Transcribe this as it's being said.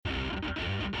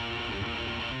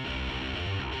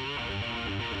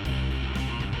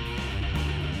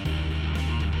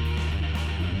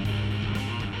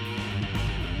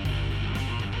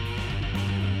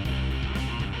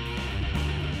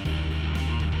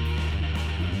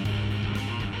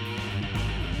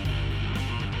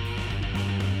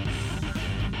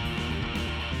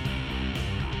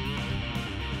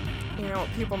know,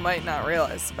 what people might not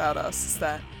realize about us is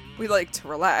that we like to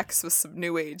relax with some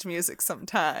new age music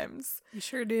sometimes. You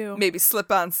sure do. Maybe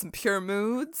slip on some Pure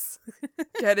Moods.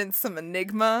 Get in some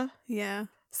Enigma. Yeah.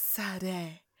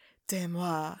 Sade de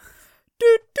moi.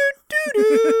 Do, do, do,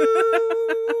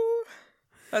 do.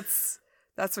 That's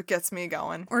what gets me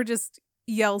going. Or just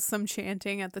yell some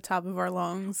chanting at the top of our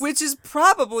lungs. Which is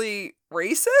probably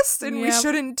racist, and we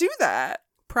shouldn't do that.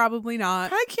 Probably not.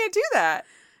 Probably can't do that.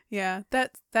 Yeah,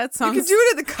 that sounds... You can do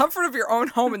it in the comfort of your own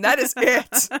home, and that is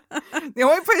it. The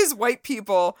only place white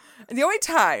people, and the only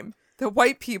time that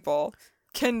white people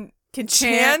can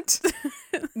chant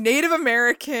Native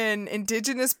American,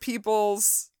 indigenous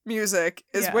peoples' music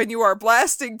is when you are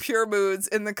blasting Pure Moods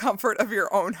in the comfort of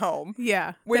your own home.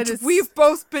 Yeah. Which we've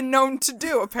both been known to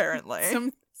do, apparently.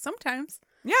 Sometimes.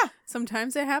 Yeah.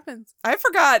 Sometimes it happens. I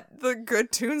forgot the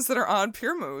good tunes that are on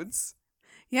Pure Moods.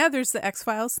 Yeah, there's the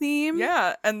X-Files theme.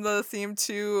 Yeah, and the theme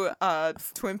to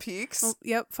Twin Peaks. Oh,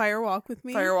 yep, Fire Walk with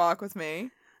Me. Fire Walk with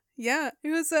Me. Yeah,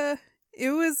 it was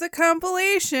a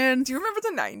compilation. Do you remember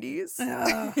the 90s?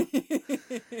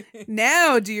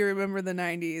 Now, do you remember the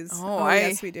 90s? Oh,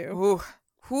 yes, we do.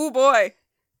 Ooh, boy.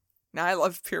 Now I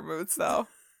loved Pure Moods, though.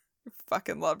 I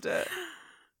fucking loved it.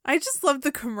 I just loved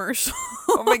the commercial.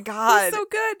 Oh my god. It's so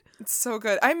good. It's so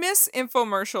good. I miss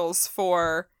infomercials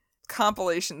for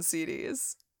compilation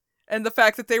CDs. And the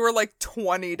fact that they were like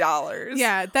 $20.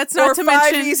 Yeah, that's not to mention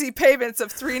 5 mention easy payments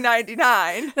of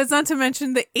 $3.99. That's not to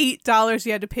mention the $8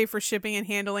 you had to pay for shipping and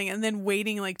handling, and then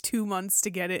waiting like 2 months to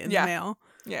get it in the mail.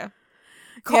 Yeah.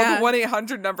 Call the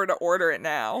 1-800 number to order it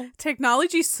now.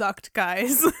 Technology sucked,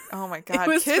 guys. Oh my god, It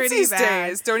was kids pretty these bad.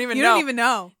 days don't even You know. don't even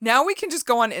know. Now we can just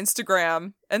go on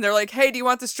Instagram and they're like, "Hey, do you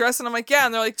want this dress?" And I'm like, "Yeah."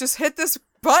 And they're like, "Just hit this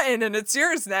button and it's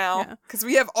yours now because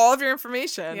we have all of your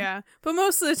information." Yeah, but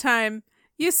most of the time,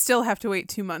 you still have to wait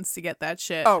 2 months to get that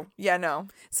shit. Oh, yeah, no.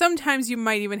 Sometimes you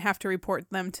might even have to report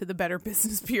them to the Better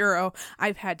Business Bureau.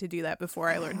 I've had to do that before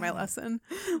I learned my lesson.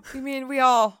 I mean, we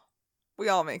all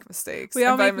make mistakes. We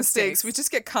all by make mistakes, we just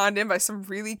get conned in by some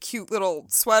really cute little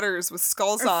sweaters with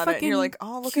skulls on it, and you're like,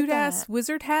 "Oh, look at that cute-ass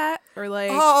wizard hat," or like,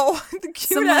 "Oh, the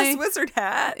cute-ass like, wizard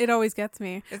hat." It always gets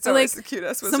me. It's or always like the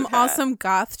cute-ass wizard some hat. awesome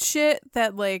goth shit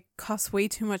that like costs way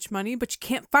too much money, but you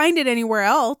can't find it anywhere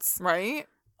else. Right?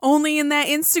 Only in that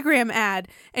Instagram ad,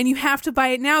 and you have to buy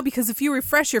it now because if you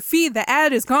refresh your feed, the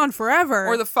ad is gone forever.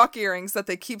 Or the fuck earrings that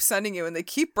they keep sending you and they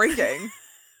keep breaking.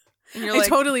 And you're I like,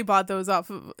 totally bought those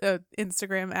off of an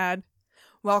Instagram ad.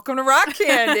 "Welcome to Rock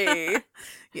Candy."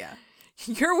 Yeah.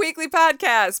 Your weekly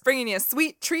podcast bringing you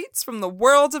sweet treats from the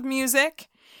world of music.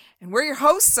 And we're your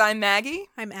hosts. I'm Maggie.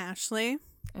 I'm Ashley.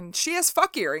 And she has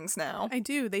fuck earrings now. I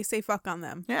do. They say fuck on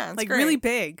them. Yeah, it's like great. really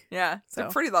big. Yeah, So. they're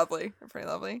pretty lovely. They're pretty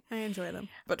lovely. I enjoy them.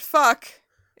 But fuck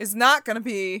is not going to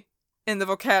be in the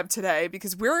vocab today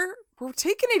because we're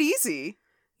taking it easy.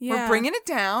 Yeah. We're bringing it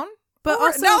down. But we're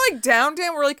also, not like down.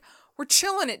 We're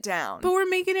chilling it down. but we're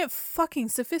making it fucking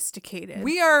sophisticated.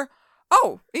 We are.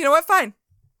 Oh, you know what? Fine.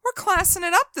 We're classing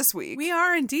it up this week. We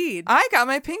are indeed. I got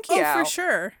my pinky out. Oh, for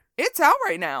sure. It's out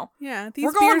right now. Yeah. These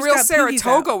We're going beers real got pinkies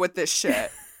Saratoga out. with this shit.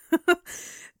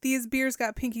 These beers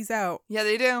got pinkies out. Yeah,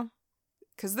 they do.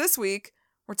 Because this week,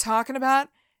 we're talking about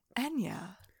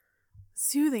Enya.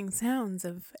 Soothing sounds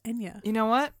of Enya. You know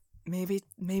what? Maybe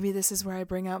this is where I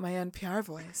bring out my NPR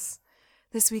voice.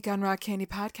 This week on Rock Candy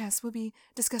Podcast, we'll be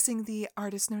discussing the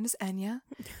artist known as Enya.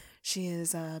 She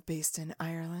is based in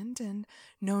Ireland and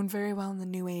known very well in the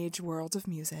new age world of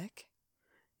music.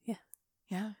 Yeah.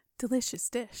 Yeah. Delicious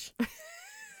dish.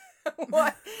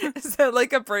 What? Is that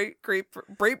like a great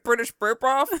British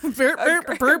burp-off?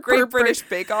 Great Great British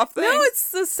bake-off thing? No, it's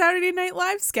the Saturday Night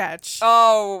Live sketch.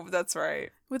 Oh, that's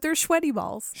right. With their sweaty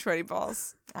balls. Shreddy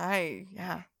balls.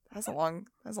 That's a long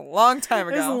time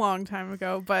ago. It was a long time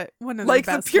ago, but one of like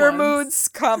the best Pure ones. Moods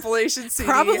compilation CD.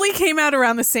 Probably came out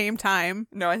around the same time.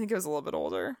 No, I think it was a little bit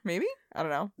older. Maybe? I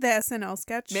don't know. The SNL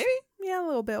sketch. Maybe? Yeah, a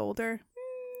little bit older.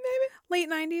 Maybe. Late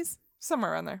 90s.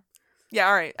 Somewhere around there. Yeah,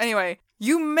 alright. Anyway,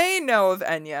 you may know of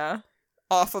Enya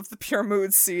off of the Pure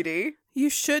Moods CD. You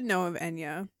should know of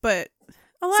Enya, but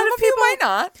a lot Some of of you people might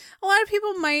not. A lot of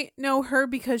people might know her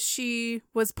because she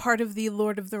was part of the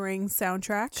Lord of the Rings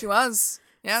soundtrack. She was.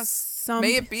 Yes.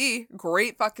 May it be.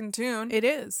 Great fucking tune. It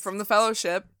is. From the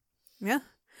Fellowship. Yeah.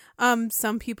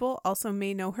 Some people also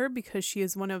may know her because she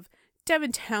is one of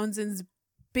Devin Townsend's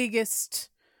biggest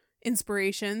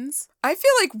inspirations. I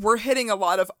feel like we're hitting a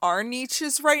lot of our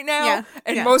niches right now. Yeah.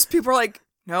 And Yeah. most people are like,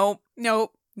 nope.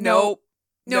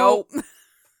 Nope.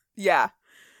 Yeah.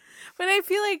 But I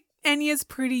feel like Enya's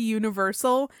pretty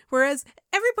universal, whereas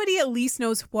everybody at least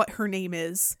knows what her name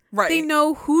is. Right. They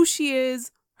know who she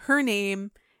is, her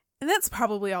name, And that's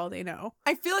probably all they know.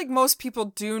 I feel like most people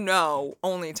do know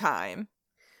Only Time.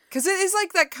 Because it is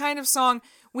like that kind of song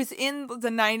within the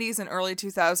 90s and early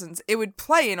 2000s. It would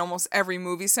play in almost every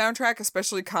movie soundtrack,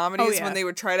 especially comedies, when they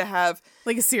would try to have...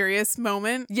 like a serious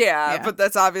moment? Yeah, but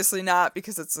that's obviously not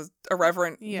because it's a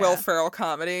irreverent Will Ferrell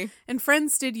comedy. And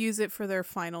Friends did use it for their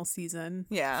final season.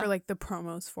 Yeah. For like the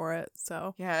promos for it,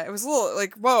 so... Yeah, it was a little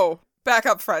like, whoa, back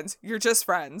up, friends. You're just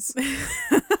friends.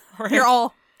 Right? You're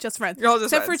all just friends. You're all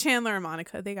just Except friends. for Chandler and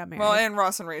Monica. They got married. Well, and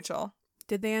Ross and Rachel.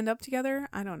 Did they end up together?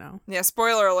 I don't know. Yeah,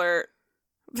 spoiler alert.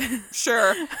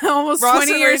 Sure. Almost Ross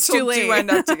 20 and years Rachel too late. do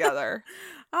end up together.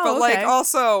 Oh, but okay. like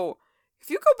also, if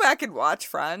you go back and watch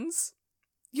Friends,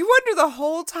 you wonder the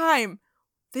whole time,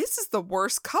 this is the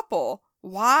worst couple.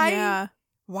 Why? Yeah.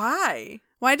 Why?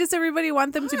 Why does everybody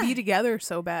want them to be together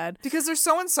so bad? Because they're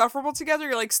so insufferable together.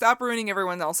 You're like, stop ruining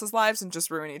everyone else's lives and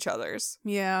just ruin each other's.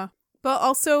 Yeah. But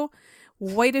also,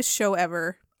 whitest show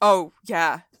ever. Oh,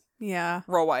 yeah. Yeah.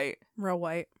 Real white. Real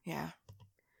white. Yeah.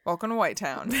 Welcome to White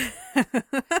Town.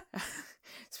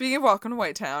 Speaking of Welcome to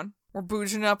White Town, we're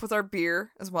bouging up with our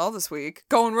beer as well this week.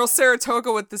 Going real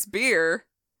Saratoga with this beer.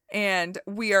 And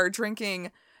we are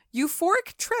drinking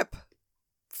Euphoric Trip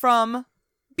from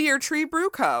Beer Tree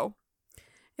Brew Co.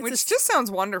 Which just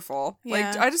sounds wonderful.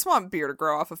 Yeah. Like, I just want beer to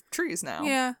grow off of trees now.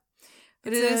 Yeah.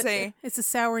 It's a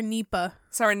sour Nipa.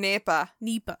 Sour Napa.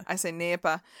 Nipa. I say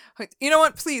Napa. You know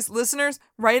what? Please, listeners,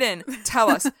 write in. Tell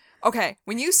us. Okay,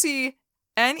 when you see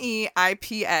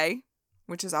NEIPA,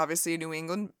 which is obviously a New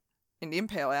England Indian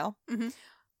Pale Ale,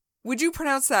 would you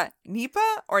pronounce that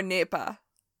Nipa or Napa?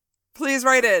 Please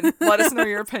write in. Let us know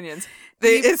your opinions.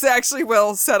 It actually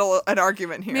will settle an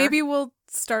argument here. Maybe we'll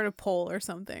start a poll or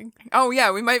something. Oh,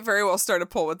 yeah, we might very well start a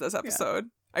poll with this episode.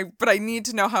 Yeah. But I need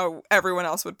to know how everyone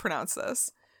else would pronounce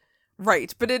this.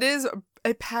 Right, but it is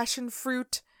a passion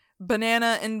fruit,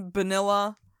 banana and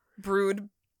vanilla brewed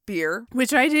beer.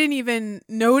 Which I didn't even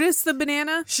notice the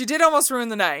banana. She did almost ruin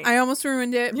the night. I almost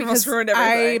ruined it because ruined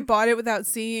everything. I bought it without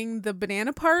seeing the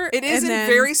banana part. It is in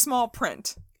very small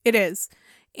print. It is.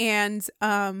 And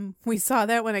we saw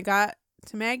that when I got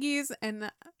to Maggie's,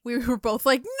 and we were both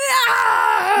like, no!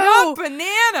 Not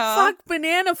banana! Fuck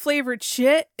banana flavored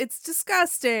shit. It's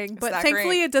disgusting. But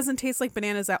thankfully great. It doesn't taste like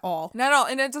bananas at all. Not at all.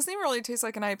 And it doesn't even really taste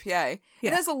like an IPA.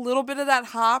 Yeah. It has a little bit of that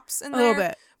hops in there. A little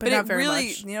bit, but not very really,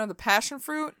 much. You know, the passion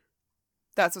fruit,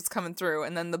 that's what's coming through.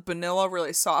 And then the vanilla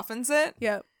really softens it.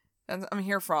 Yep. And I'm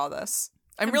here for all this.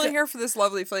 I'm really here for this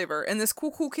lovely flavor and this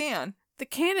cool can. The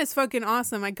can is fucking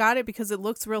awesome. I got it because it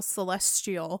looks real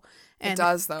celestial. And it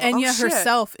does, though. Enya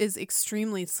herself is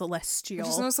extremely celestial. It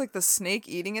just looks like the snake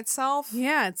eating itself.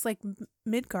 Yeah, it's like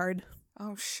Midgard.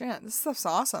 Oh, shit. This stuff's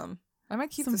awesome. I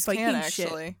might keep this can,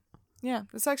 actually. Shit. Yeah,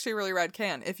 it's actually a really rad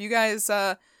can. If you guys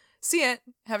see it,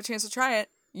 have a chance to try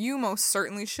it, you most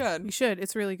certainly should. You should.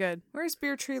 It's really good. Where's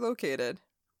Beer Tree located?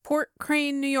 Port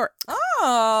Crane, New York.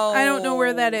 Oh! I don't know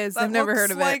where that is. I've never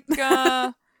heard of it. Like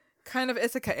kind of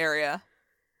Ithaca area.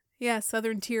 Yeah,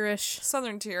 Southern Tierish.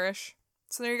 Southern Tierish.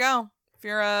 So there you go. If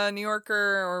you're a New Yorker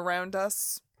or around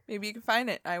us, maybe you can find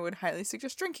it. I would highly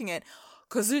suggest drinking it.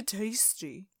 Because it's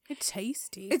tasty. It's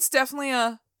tasty. It's definitely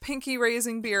a pinky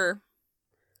raising beer.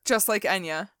 Just like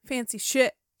Enya. Fancy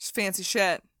shit. Just fancy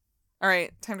shit. All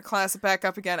right, time to class it back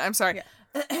up again. I'm sorry.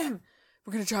 Yeah.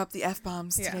 We're going to drop the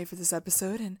F-bombs today for this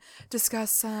episode and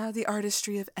discuss the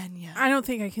artistry of Enya. I don't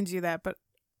think I can do that, but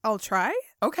I'll try.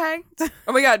 Okay.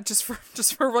 Oh my god, just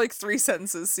for like 3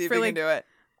 sentences, see if you can do it.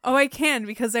 Oh, I can,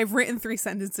 because I've written 3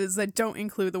 sentences that don't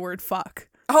include the word fuck.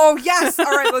 Oh, yes! All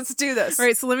right, let's do this. All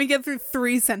right, so let me get through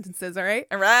 3 sentences, all right?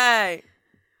 All right.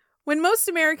 When most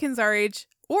Americans our age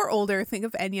or older think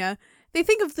of Enya, they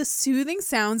think of the soothing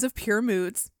sounds of pure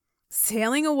moods,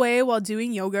 sailing away while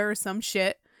doing yoga or some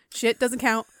shit. Shit doesn't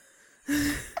count.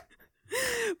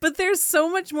 But there's so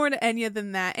much more to Enya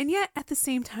than that, and yet at the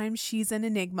same time she's an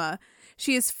enigma.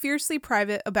 She is fiercely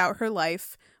private about her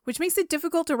life, which makes it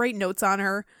difficult to write notes on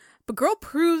her, but girl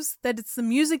proves that it's the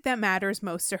music that matters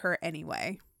most to her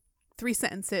anyway. 3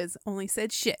 sentences, only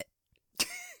said shit.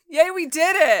 Yay, we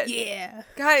did it! Yeah.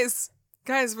 Guys,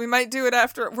 we might do it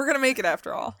after. We're gonna make it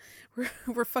after all.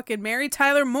 We're fucking Mary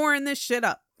Tyler Mooreing this shit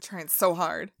up. Trying so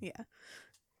hard. Yeah.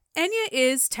 Enya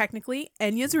is technically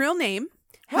Enya's real name.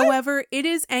 What? However, it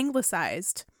is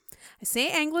anglicized. I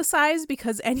say anglicized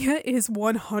because Enya is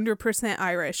 100%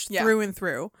 Irish through and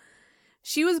through.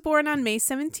 She was born on May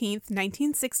 17th,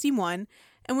 1961,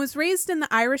 and was raised in the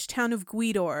Irish town of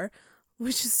Gweedore,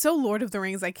 which is so Lord of the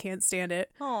Rings I can't stand it.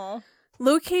 Aww.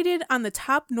 Located on the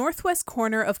top northwest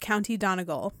corner of County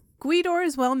Donegal. Gweedore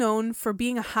is well known for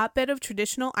being a hotbed of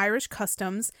traditional Irish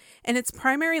customs, and its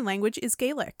primary language is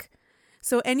Gaelic.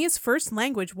 So Enya's first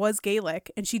language was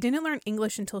Gaelic, and she didn't learn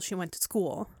English until she went to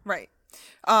school. Right.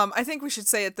 I think we should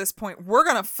say at this point, we're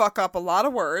going to fuck up a lot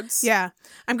of words. Yeah.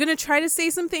 I'm going to try to say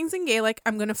some things in Gaelic.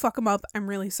 I'm going to fuck them up. I'm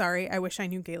really sorry. I wish I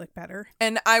knew Gaelic better.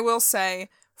 And I will say,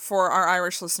 for our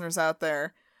Irish listeners out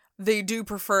there, they do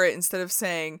prefer it instead of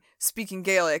saying speaking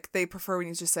Gaelic. They prefer when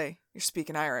you just say, you're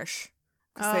speaking Irish.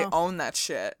 Because they own that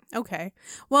shit. Okay.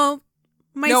 Well,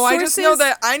 I just know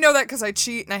that. I know that because I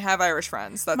cheat and I have Irish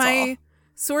friends. That's all. My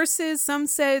sources, some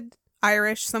said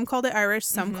Irish, some called it Irish,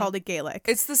 some called it Gaelic.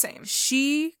 It's the same.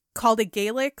 She called it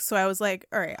Gaelic, so I was like,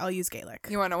 all right, I'll use Gaelic.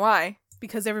 You want to know why?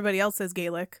 Because everybody else says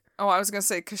Gaelic. Oh, I was going to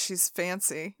say because she's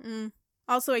fancy.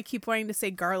 Also, I keep wanting to say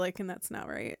garlic, and that's not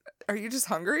right. Are you just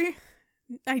hungry?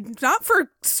 Not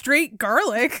for straight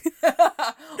garlic. Well,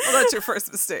 that's your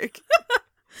first mistake.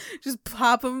 Just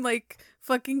pop them like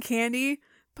fucking candy.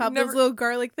 Pop those little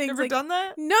garlic things. Never done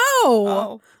that?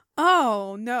 No.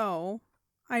 Oh, no.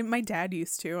 My dad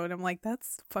used to, and I'm like,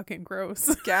 that's fucking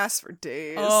gross. Gas for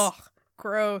days. Ugh,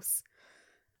 gross.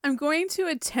 I'm going to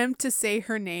attempt to say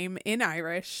her name in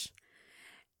Irish.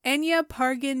 Enya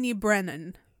Pargin ní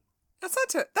Brennan. That's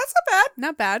not bad.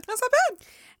 Not bad. That's not bad.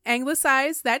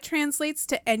 Anglicized, that translates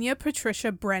to Enya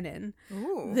Patricia Brennan.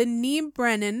 Ooh. The ní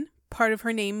Brennan part of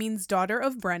her name means daughter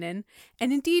of Brennan,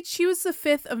 and indeed she was the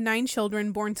fifth of 9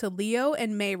 children born to Leo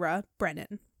and Mayra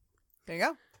Brennan. There you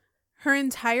go. Her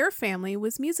entire family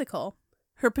was musical.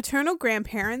 Her paternal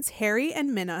grandparents, Harry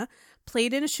and Minna,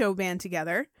 played in a show band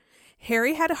together.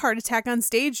 Harry had a heart attack on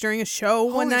stage during a show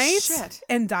one night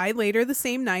and died later the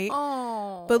same night.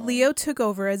 Oh. But Leo took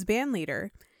over as band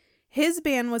leader. His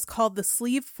band was called the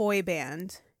Slieve Foy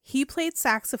Band. He played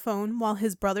saxophone while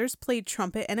his brothers played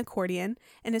trumpet and accordion,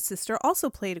 and his sister also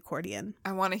played accordion.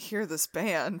 I want to hear this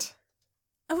band.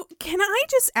 Oh, can I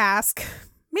just ask,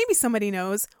 maybe somebody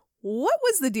knows, what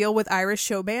was the deal with Irish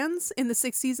show bands in the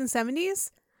 60s and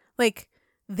 70s? Like,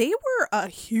 they were a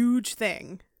huge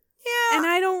thing. Yeah. And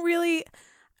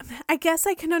I guess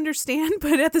I can understand,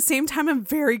 but at the same time, I'm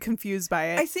very confused by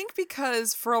it. I think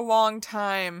because for a long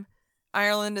time,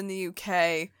 Ireland and the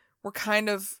UK were kind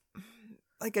of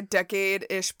like a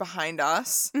decade-ish behind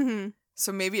us. Mm-hmm.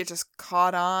 So maybe it just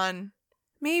caught on.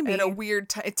 Maybe. At a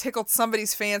weird it tickled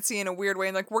somebody's fancy in a weird way.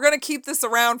 And like, we're going to keep this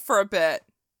around for a bit.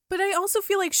 But I also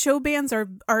feel like show bands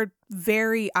are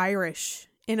very Irish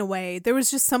in a way. There was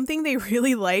just something they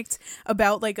really liked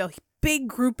about like a big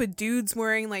group of dudes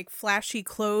wearing like flashy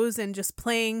clothes and just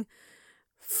playing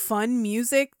fun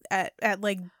music at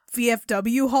like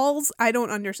VFW halls. I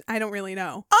don't really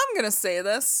know. I'm going to say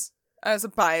this as a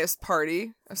biased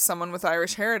party, as someone with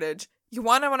Irish heritage. You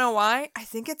want to know why? I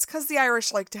think it's because the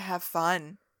Irish like to have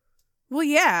fun. Well,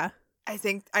 yeah. I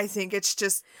think it's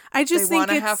just they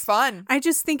want to have fun. I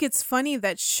just think it's funny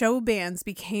that show bands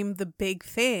became the big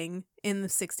thing in the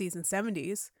 60s and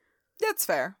 70s. That's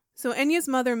fair. So Enya's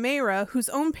mother, Mayra, whose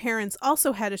own parents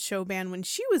also had a show band when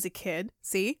she was a kid,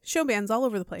 see, show bands all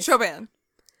over the place, show band,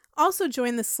 also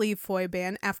joined the Slieve Foy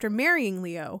Band after marrying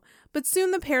Leo, but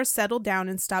soon the pair settled down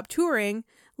and stopped touring.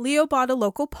 Leo bought a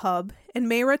local pub, and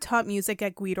Mayra taught music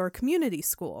at Gweedore Community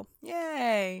School.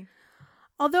 Yay!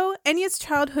 Although Enya's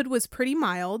childhood was pretty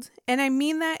mild, and I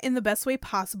mean that in the best way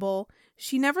possible,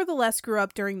 she nevertheless grew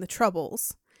up during the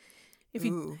Troubles. If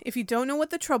you don't know what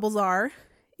the Troubles are,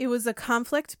 it was a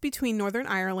conflict between Northern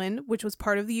Ireland, which was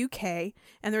part of the UK,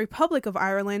 and the Republic of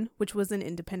Ireland, which was an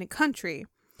independent country.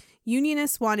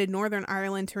 Unionists wanted Northern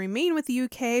Ireland to remain with the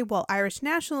UK, while Irish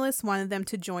nationalists wanted them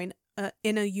to join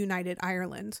in a united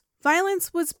Ireland.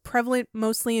 Violence was prevalent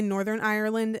mostly in Northern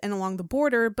Ireland and along the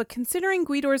border, but considering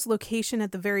Gweedore's location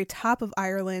at the very top of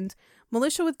Ireland,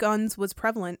 militia with guns was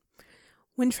prevalent.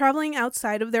 When traveling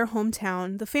outside of their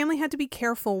hometown, the family had to be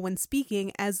careful when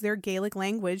speaking, as their Gaelic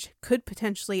language could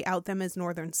potentially out them as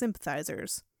Northern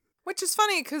sympathizers. Which is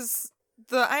funny because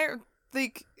the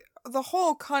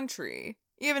whole country,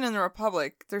 even in the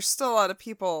Republic, there's still a lot of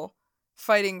people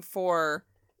fighting for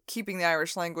keeping the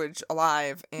Irish language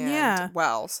alive and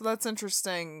well. So that's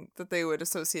interesting that they would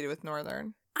associate it with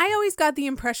Northern. I always got the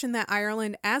impression that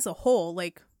Ireland as a whole,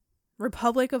 like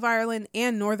Republic of Ireland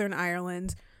and Northern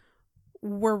Ireland,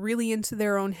 were really into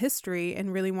their own history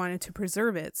and really wanted to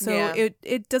preserve it. So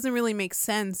it doesn't really make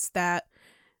sense that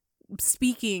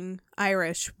speaking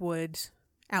Irish would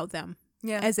out them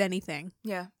as anything.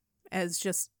 Yeah. As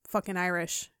just fucking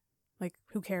Irish. Like,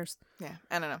 who cares? Yeah,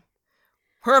 I don't know.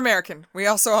 We're American. We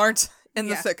also aren't in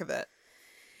the thick of it.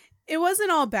 It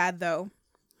wasn't all bad, though.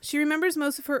 She remembers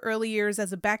most of her early years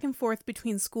as a back and forth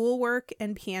between schoolwork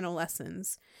and piano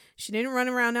lessons. She didn't run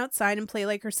around outside and play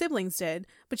like her siblings did,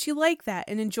 but she liked that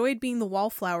and enjoyed being the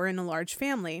wallflower in a large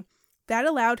family. That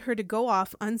allowed her to go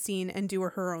off unseen and do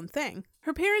her own thing.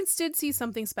 Her parents did see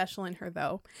something special in her,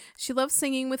 though. She loved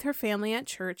singing with her family at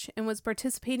church and was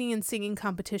participating in singing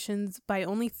competitions by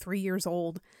only 3 years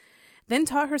old, then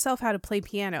taught herself how to play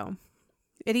piano.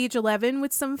 At age 11,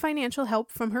 with some financial help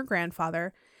from her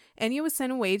grandfather, Enya was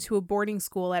sent away to a boarding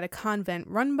school at a convent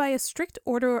run by a strict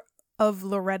order of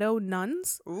Loretto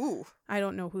nuns. Ooh. I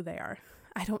don't know who they are.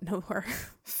 I don't know her.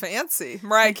 Fancy.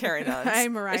 Mariah Carey nuns. Hi,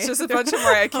 Mariah. It's just a bunch of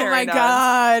Mariah Carey nuns. Oh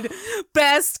my God.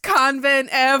 Best convent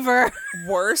ever.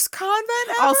 Worst convent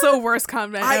ever? Also worst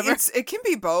convent ever. It can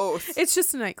be both. It's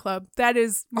just a nightclub. That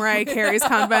is Mariah Carey's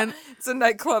convent. It's a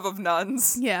nightclub of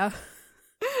nuns. Yeah.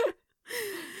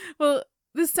 Well,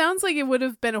 this sounds like it would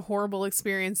have been a horrible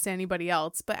experience to anybody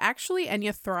else, but actually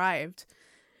Enya thrived.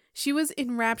 She was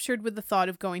enraptured with the thought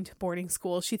of going to boarding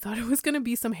school. She thought it was going to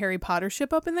be some Harry Potter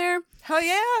ship up in there. Hell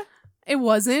yeah. It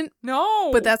wasn't.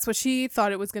 No. But that's what she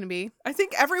thought it was going to be. I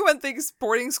think everyone thinks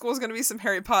boarding school is going to be some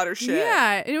Harry Potter shit.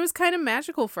 Yeah, it was kind of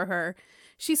magical for her.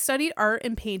 She studied art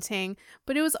and painting,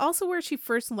 but it was also where she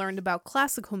first learned about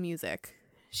classical music.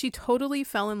 She totally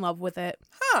fell in love with it.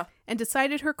 Huh. And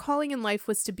decided her calling in life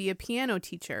was to be a piano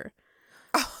teacher.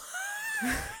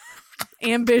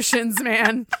 Ambitions,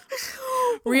 man.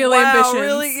 Real ambitions.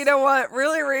 Really, you know what?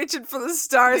 Really reaching for the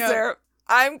stars there.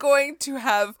 I'm going to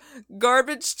have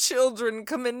garbage children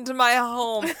come into my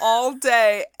home all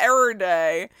day, every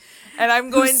day, and I'm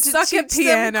going to teach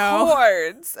them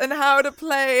chords and how to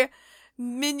play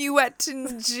minuet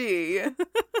in G.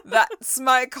 That's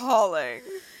my calling.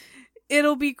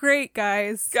 It'll be great,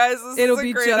 guys. Guys, this It'll is a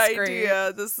be great just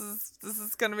idea. Great. This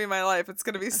is going to be my life. It's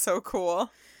going to be so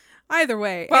cool. Either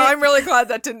way. Well, I'm really glad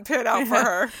that didn't pan out for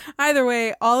her. Either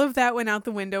way, all of that went out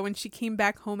the window when she came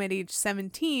back home at age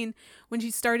 17, when she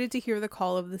started to hear the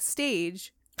call of the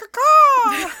stage.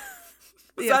 Caw-caw!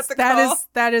 Yes, that the call?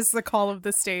 That is the call of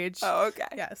the stage. Oh, okay.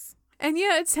 Yes.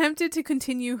 Enya attempted to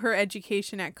continue her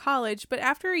education at college, but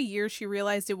after a year she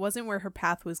realized it wasn't where her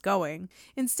path was going.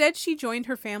 Instead, she joined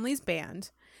her family's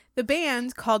band. The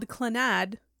band, called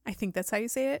Clannad, I think that's how you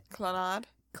say it. Clannad?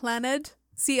 Clannad.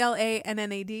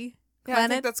 Clannad. Yeah, I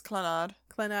think that's Clannad.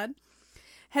 Clannad.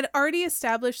 Had already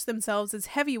established themselves as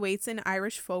heavyweights in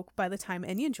Irish folk by the time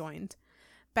Enya joined.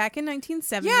 Back in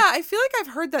 1970... Yeah, I feel like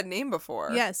I've heard that name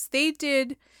before. Yes, they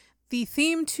did the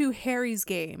theme to Harry's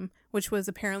Game, which was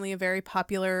apparently a very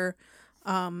popular,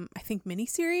 I think,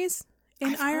 miniseries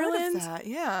in Ireland. Heard of that,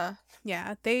 yeah.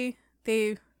 Yeah, they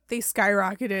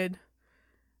skyrocketed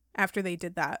after they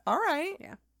did that. All right.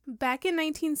 Yeah. Back in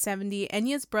 1970,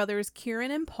 Enya's brothers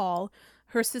Kieran and Paul,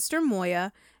 her sister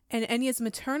Moya, and Enya's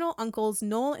maternal uncles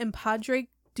Noel and Padraig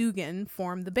Dugan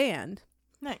formed the band.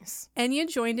 Nice. Enya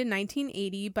joined in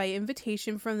 1980 by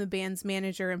invitation from the band's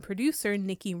manager and producer,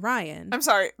 Nicky Ryan. I'm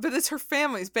sorry, but it's her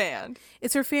family's band.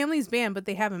 It's her family's band, but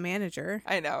they have a manager.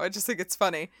 I know. I just think it's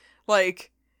funny.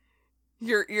 Like,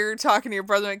 you're talking to your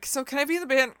brother, like, so can I be in the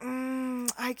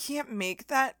band? I can't make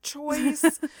that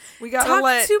choice. We gotta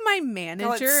Talk to my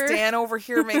manager. Let Stan over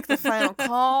here make the final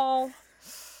call.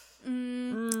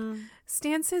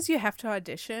 Stan says you have to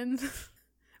audition,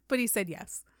 but he said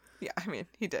yes. Yeah, I mean,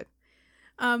 he did.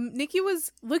 Nicky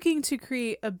was looking to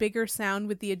create a bigger sound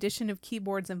with the addition of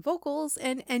keyboards and vocals,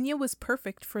 and Enya was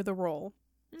perfect for the role.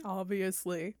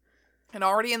 Obviously. And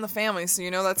already in the family, so you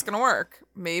know that's gonna work.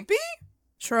 Maybe?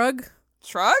 Shrug?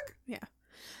 Yeah.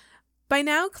 By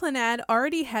now, Clannad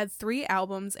already had 3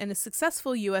 albums and a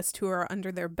successful US tour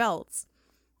under their belts.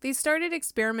 They started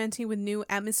experimenting with new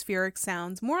atmospheric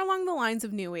sounds, more along the lines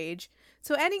of New Age,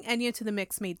 so adding Enya to the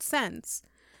mix made sense.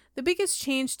 The biggest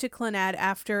change to Clannad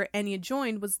after Enya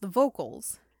joined was the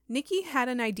vocals. Nicky had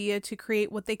an idea to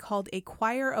create what they called a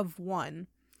choir of one.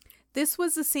 This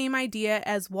was the same idea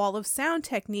as wall of sound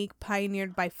technique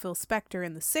pioneered by Phil Spector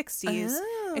in the 60s,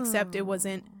 except it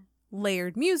wasn't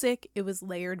layered music, it was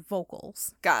layered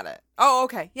vocals. Got it. Oh,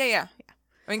 okay. Yeah.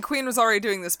 I mean, Queen was already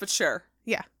doing this, but sure.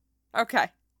 Yeah. Okay.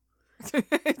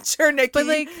 Sure, Nicky.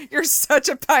 But you're such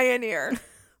a pioneer.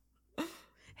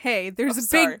 Hey, there's a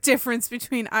big difference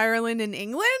between Ireland and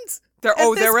England. There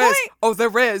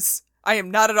is. I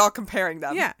am not at all comparing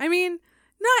them. Yeah, I mean,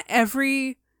 not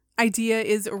every idea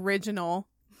is original.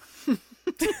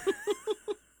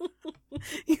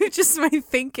 You just might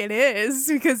think it is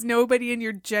because nobody in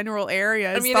your general area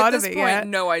has thought of it yet. At this point,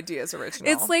 no idea is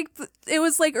original. It's like it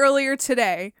was like earlier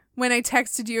today when I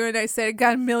texted you and I said I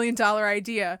got $1 million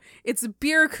idea. It's a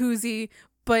beer koozie,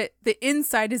 but the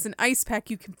inside is an ice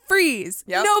pack you can freeze.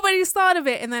 Yep. Nobody's thought of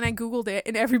it. And then I Googled it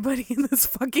and everybody in this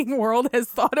fucking world has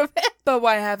thought of it. But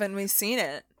why haven't we seen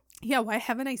it? Yeah, why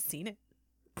haven't I seen it?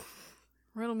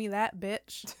 Riddle me that,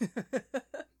 bitch.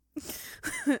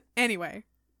 Anyway,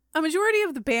 A majority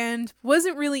of the band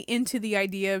wasn't really into the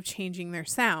idea of changing their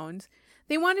sound.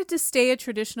 They wanted to stay a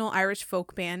traditional Irish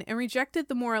folk band and rejected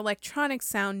the more electronic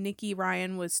sound Nicky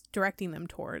Ryan was directing them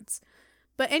towards.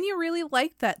 But Enya really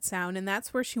liked that sound, and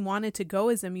that's where she wanted to go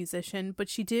as a musician, but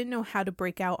she didn't know how to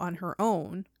break out on her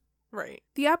own. Right.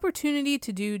 The opportunity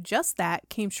to do just that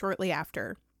came shortly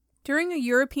after. During a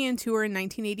European tour in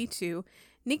 1982,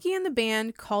 Nicky and the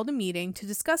band called a meeting to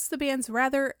discuss the band's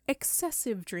rather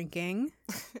excessive drinking.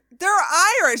 They're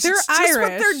Irish. They're it's Irish. just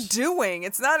what they're doing.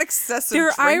 It's not excessive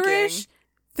They're drinking. Irish,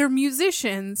 they're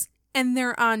musicians, and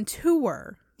they're on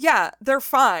tour. Yeah, they're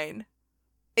fine.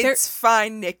 It's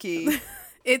fine, Nicky.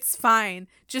 It's fine.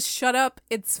 Just shut up.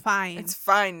 It's fine. It's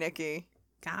fine, Nicky.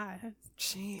 God.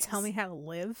 Jeez. Tell me how to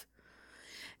live.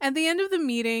 At the end of the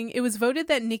meeting, it was voted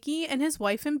that Nicky and his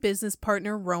wife and business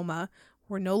partner, Roma,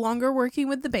 were no longer working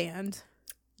with the band.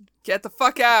 Get the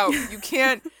fuck out. You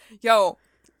can't. Yo,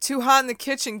 too hot in the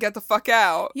kitchen, get the fuck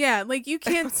out. Yeah, like you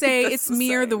can't say it's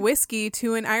me or the whiskey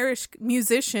to an Irish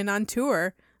musician on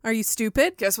tour. Are you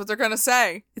stupid? Guess what they're going to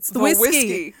say? It's the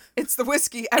whiskey. It's the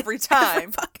whiskey every time.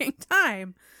 Every fucking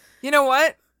time. You know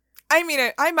what? I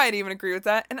mean, I might even agree with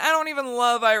that. And I don't even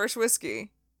love Irish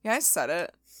whiskey. Yeah, I said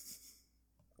it.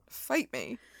 Fight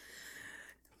me.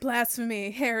 Blasphemy,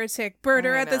 heretic,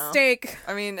 birder at the stake.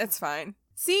 I mean, it's fine.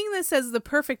 Seeing this as the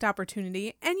perfect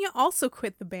opportunity, Enya also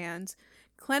quit the band.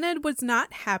 Clannad was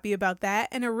not happy about that,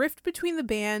 and a rift between the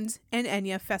band and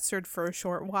Enya festered for a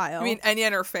short while. I mean, Enya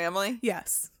and her family?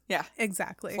 Yes. Yeah.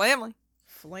 Exactly. Family.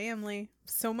 Flamly.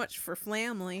 So much for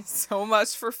flamly. So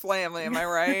much for flamly, am I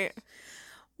right?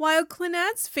 While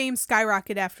Clannad's fame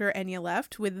skyrocketed after Enya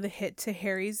left with the hit to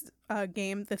Harry's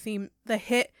game, the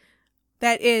hit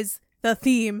that is the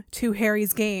theme to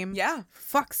Harry's game. Yeah.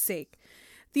 Fuck's sake.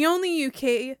 The only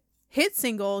UK hit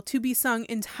single to be sung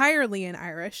entirely in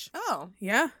Irish. Oh.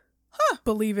 Yeah. Huh.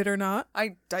 Believe it or not.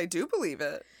 I do believe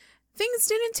it. Things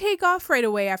didn't take off right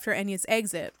away after Enya's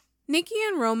exit. Nicky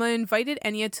and Roma invited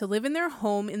Enya to live in their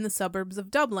home in the suburbs of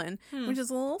Dublin, which is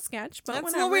a little sketch, but that's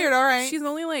whatever. a little weird, all right. She's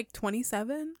only like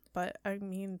 27, but I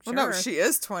mean, sure. Well, no, she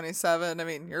is 27. I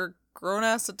mean, you're a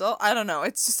grown-ass adult. I don't know.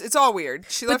 It's all weird.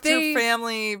 She left her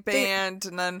family band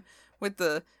and then with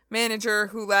the manager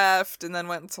who left and then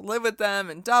went to live with them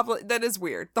in Dublin. That is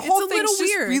weird. The whole thing's just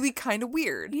weird. really kind of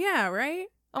weird. Yeah, right?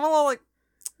 I'm a little like,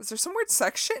 is there some weird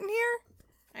sex shit in here?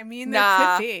 I mean, there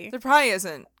could be. There probably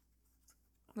isn't.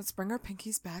 Let's bring our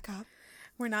pinkies back up.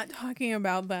 We're not talking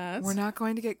about that. We're not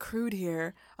going to get crude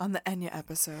here on the Enya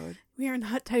episode. We are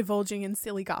not divulging in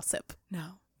silly gossip.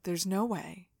 No, there's no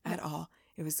way at all.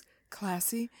 It was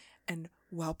classy and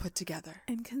well put together.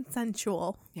 And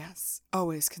consensual. Yes,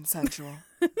 always consensual.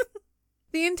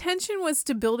 The intention was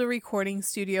to build a recording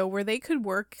studio where they could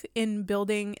work in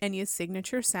building Enya's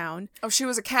signature sound. Oh, she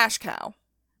was a cash cow.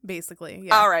 Basically,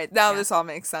 yeah. All right, now this all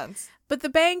makes sense. But the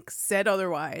bank said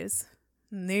otherwise.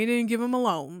 They didn't give him a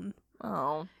loan.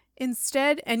 Oh.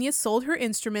 Instead, Enya sold her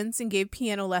instruments and gave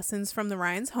piano lessons from the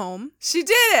Ryans' home. She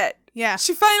did it! Yeah.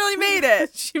 She finally made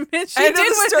it! she did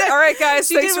the story. All right, guys,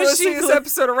 thanks for listening to this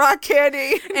episode of Rock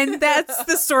Candy. And that's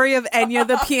the story of Enya,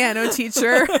 the piano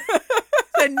teacher,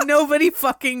 that nobody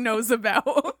fucking knows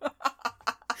about.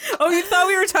 Oh, you thought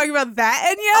we were talking about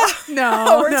that Enya?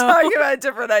 No, we're talking about a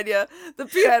different Enya. The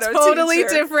piano teacher. Totally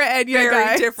different Enya, Very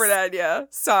guys. different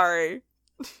Enya. Sorry.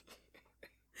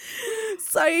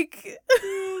 Psych.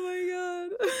 Oh my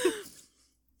god.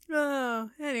 Oh,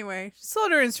 anyway, she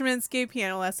sold her instruments, gave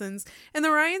piano lessons, and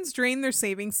the Ryans drained their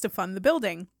savings to fund the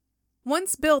building.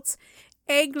 Once built,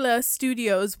 Eggo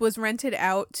Studios was rented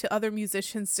out to other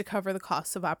musicians to cover the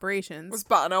costs of operations. Was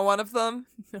Bono one of them?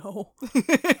 No.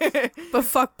 But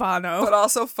fuck Bono. But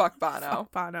also fuck Bono.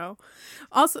 Fuck Bono.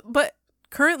 Also, but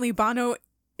currently Bono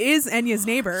is Enya's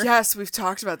neighbor. Yes, we've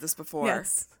talked about this before.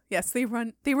 Yes, they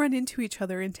run into each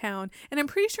other in town, and I'm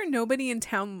pretty sure nobody in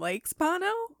town likes Bono.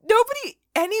 Nobody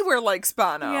anywhere likes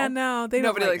Bono. Yeah, no,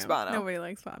 Nobody likes him. Bono. Nobody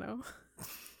likes Bono.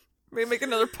 We make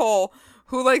another poll.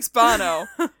 Who likes Bono?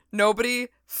 Nobody.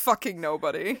 Fucking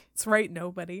nobody. It's right,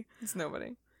 nobody. It's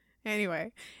nobody.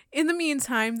 Anyway, in the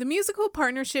meantime, the musical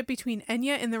partnership between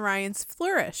Enya and the Ryans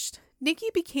flourished. Nicky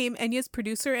became Enya's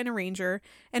producer and arranger,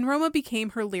 and Roma became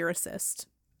her lyricist.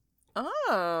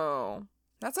 Oh.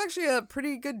 That's actually a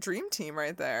pretty good dream team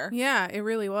right there. Yeah, it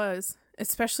really was.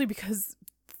 Especially because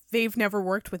they've never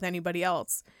worked with anybody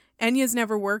else. Enya's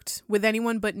never worked with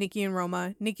anyone but Nicky and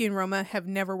Roma. Nicky and Roma have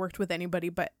never worked with anybody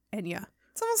but Enya.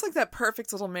 It's almost like that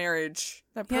perfect little marriage.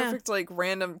 That perfect, like,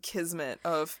 random kismet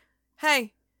of,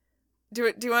 hey,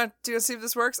 do you want to see if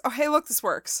this works? Oh, hey, look, this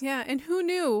works. Yeah, and who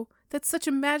knew that such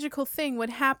a magical thing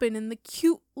would happen in the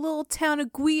cute little town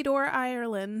of Gweedore,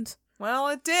 Ireland? Well,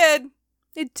 it did.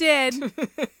 It did.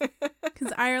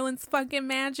 Because Ireland's fucking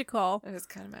magical. It is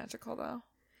kind of magical, though.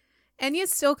 Enya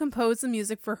still composed the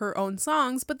music for her own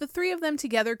songs, but the three of them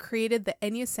together created the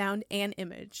Enya sound and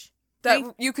image.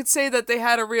 You could say that they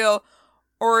had a real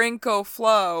Orinoco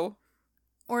flow.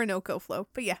 Orinoco flow,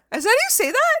 but yeah. Is that how you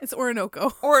say that? It's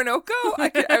Orinoco. Orinoco?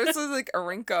 I was like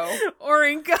Orinco.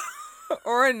 Orinoco.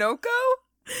 Orinoco?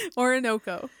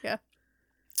 Orinoco, yeah.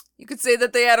 You could say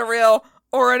that they had a real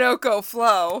Orinoco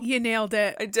flow. You nailed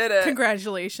it. I did it.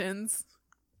 Congratulations.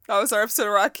 That was our episode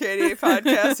of Rock Candy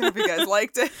podcast. I hope you guys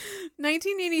liked it.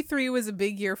 1983 was a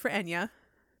big year for Enya.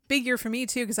 Big year for me,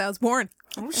 too, because I was born.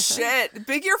 Oh, shit.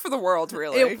 Big year for the world,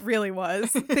 really. It really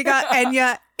was. They got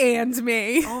Enya and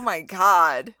me. Oh, my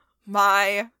God.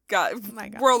 My God.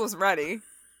 World wasn't ready.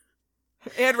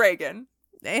 And Reagan.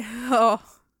 They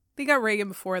got Reagan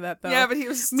before that, though. Yeah, but he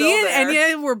was still Me and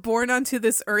there. Enya were born onto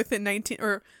this earth in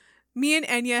me and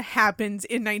Enya happened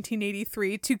in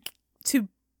 1983 to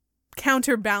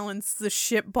counterbalance the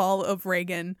shitball of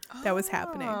Reagan that was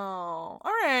happening. Oh, all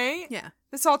right. Yeah.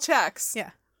 This all checks. Yeah.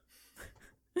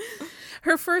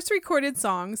 Her first recorded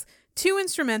songs, 2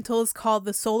 instrumentals called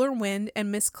The Solar Wind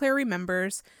and Miss Claire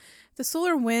Remembers. The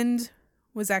Solar Wind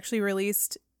was actually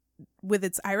released with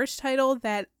its Irish title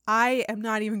that I am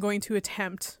not even going to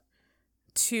attempt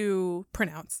to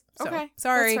pronounce. So, okay.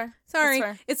 Sorry. That's fair. Sorry.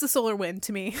 That's fair. It's the Solar Wind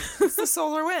to me. It's the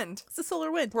Solar Wind. It's the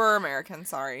Solar Wind. We're American,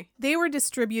 sorry. They were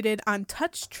distributed on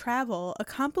Touch Travel, a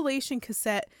compilation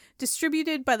cassette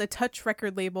distributed by the Touch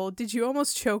record label. Did you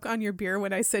almost choke on your beer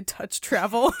when I said Touch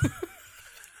Travel?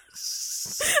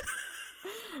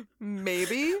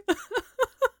 Maybe.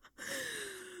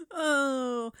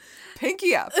 Oh.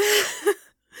 Pinky up.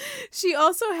 She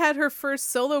also had her first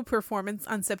solo performance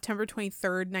on September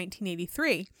 23rd,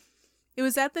 1983. It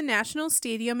was at the National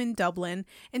Stadium in Dublin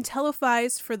and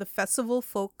televised for the Festival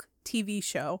Folk TV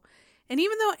show. And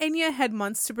even though Enya had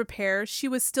months to prepare, she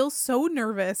was still so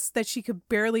nervous that she could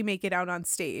barely make it out on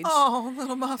stage. Oh,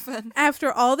 little muffin.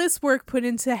 After all this work put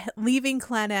into leaving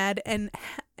Clannad and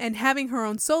having her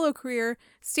own solo career,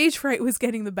 stage fright was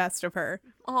getting the best of her.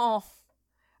 Oh.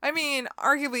 I mean,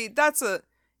 arguably,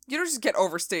 you don't just get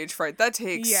over stage fright. That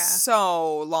takes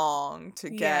so long to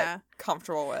get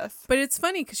comfortable with. But it's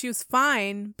funny because she was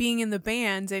fine being in the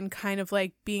band and kind of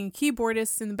like being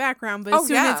keyboardist in the background. But as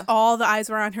soon as all the eyes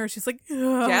were on her, she's like,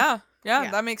 ugh.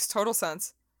 Yeah, that makes total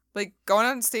sense. Like going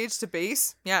on stage to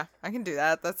bass, yeah, I can do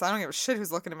that. I don't give a shit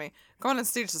who's looking at me. Going on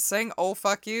stage to sing, oh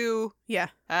fuck you. Yeah.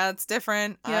 That's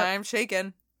different. Yep. I'm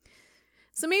shaking.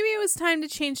 So maybe it was time to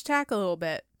change tack a little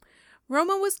bit.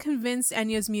 Roma was convinced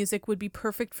Enya's music would be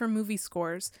perfect for movie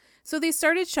scores, so they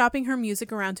started shopping her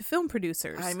music around to film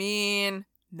producers. I mean,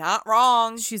 not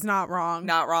wrong. She's not wrong.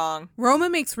 Not wrong. Roma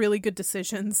makes really good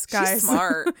decisions, guys. She's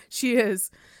smart. She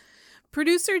is.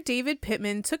 Producer David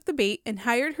Pittman took the bait and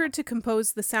hired her to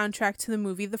compose the soundtrack to the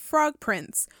movie The Frog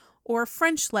Prince, or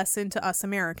French Lesson to us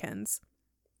Americans.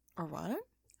 Or what?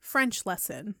 French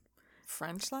Lesson.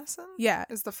 French Lesson? Yeah.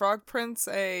 Is The Frog Prince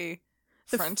a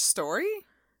French story?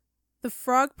 The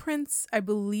Frog Prince, I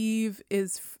believe,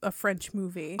 is a French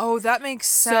movie. Oh, that makes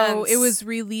sense. So it was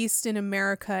released in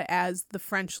America as The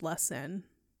French Lesson,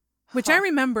 which I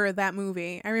remember that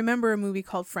movie. I remember a movie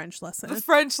called French Lesson. The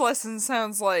French Lesson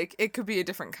sounds like it could be a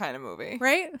different kind of movie.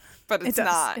 Right? But it's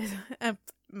not.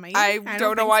 Maybe. I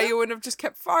don't know why you wouldn't have just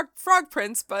kept Frog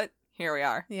Prince, but here we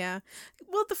are. Yeah.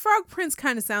 Well, The Frog Prince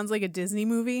kind of sounds like a Disney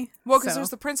movie. Well, because there's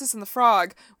The Princess and the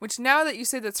Frog, which now that you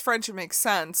say that's French, it makes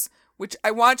sense. Which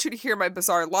I want you to hear my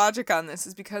bizarre logic on this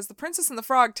is because The Princess and the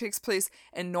Frog takes place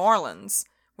in New Orleans,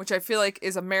 which I feel like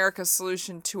is America's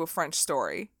solution to a French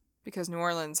story because New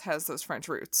Orleans has those French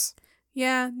roots.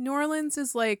 Yeah, New Orleans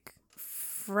is like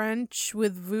French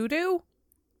with voodoo?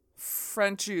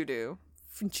 French voodoo.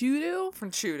 French voodoo?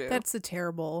 French voodoo. That's a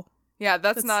terrible. Yeah,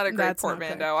 that's not a great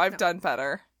portmanteau. I've done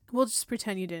better. We'll just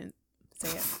pretend you didn't say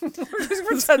it. Just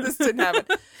pretend this didn't happen.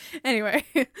 Anyway.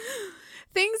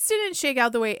 Things didn't shake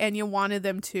out the way Enya wanted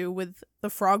them to with The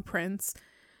Frog Prince.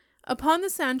 Upon the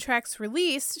soundtrack's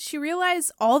release, she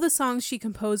realized all the songs she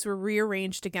composed were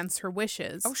rearranged against her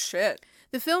wishes. Oh, shit.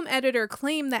 The film editor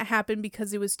claimed that happened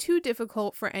because it was too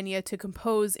difficult for Enya to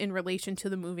compose in relation to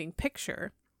the moving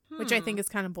picture, which I think is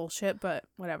kind of bullshit, but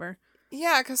whatever.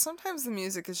 Yeah, because sometimes the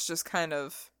music is just kind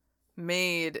of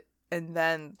made and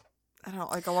then, I don't know,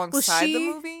 like alongside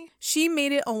the movie? She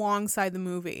made it alongside the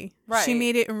movie. Right. She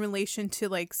made it in relation to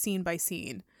like scene by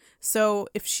scene. So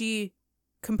if she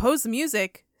composed the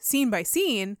music scene by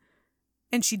scene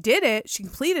and she did it, she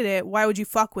completed it, why would you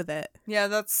fuck with it? Yeah,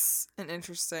 that's an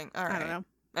interesting. All right. I don't know.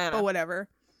 But whatever.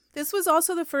 This was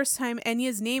also the first time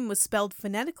Enya's name was spelled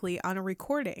phonetically on a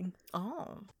recording.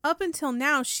 Oh. Up until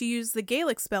now, she used the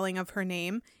Gaelic spelling of her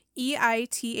name,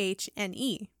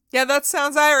 Eithne. Yeah, that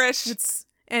sounds Irish.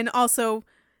 And also,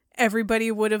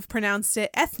 everybody would have pronounced it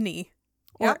Ethne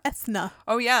or Ethna.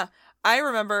 Oh, yeah. I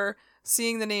remember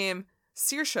seeing the name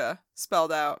Saoirse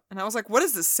spelled out. And I was like, what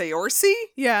is this, Saoirse?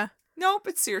 Yeah. Nope,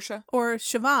 it's Saoirse. Or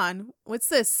Siobhan. What's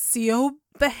this? Siobhan?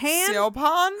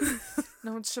 Siobhan?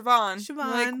 No, it's Siobhan.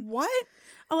 Siobhan. Like, what?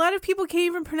 A lot of people can't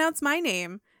even pronounce my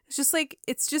name. It's just like,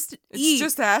 it's just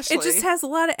Ashley. It just has a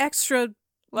lot of extra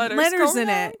letters in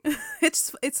it.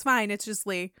 It's fine. It's just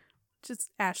Lee. Just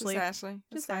Ashley. Just Ashley.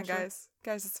 It's fine, Ashley. guys.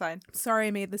 Guys, it's fine. Sorry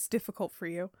I made this difficult for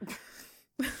you.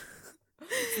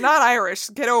 It's not Irish.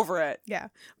 Get over it. Yeah.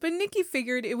 But Nikki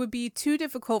figured it would be too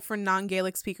difficult for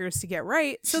non-Gaelic speakers to get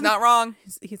right. So She's not wrong.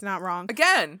 He's not wrong.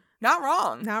 Again, not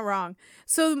wrong. Not wrong.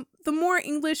 So the more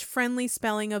English-friendly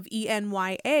spelling of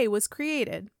Enya was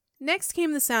created. Next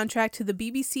came the soundtrack to the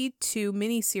BBC Two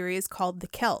miniseries called The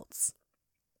Celts.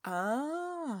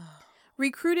 Ah.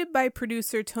 Recruited by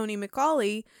producer Tony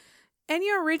McAuley,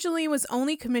 Enya originally was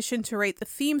only commissioned to write the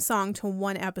theme song to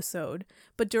one episode,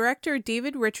 but director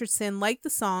David Richardson liked the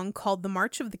song called The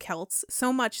March of the Celts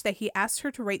so much that he asked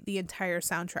her to write the entire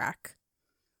soundtrack,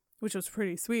 which was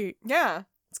pretty sweet. Yeah.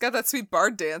 It's got that sweet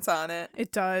bard dance on it.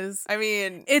 It does. I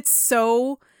mean, it's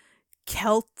so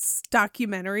Celts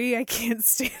documentary. I can't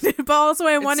stand it. But also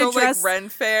I want to dress like Ren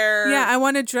Fair. Yeah, I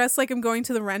want to dress like I'm going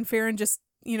to the Ren Fair and just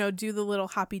do the little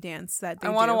hoppy dance that they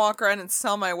do. I want to walk around and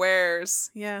sell my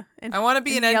wares. Yeah. And I want to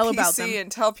be an NPC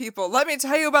and tell people, let me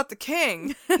tell you about the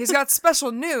king. He's got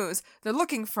special news. They're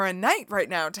looking for a knight right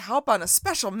now to help on a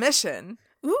special mission.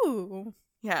 Ooh.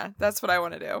 Yeah, that's what I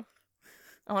want to do.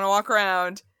 I want to walk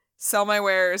around, sell my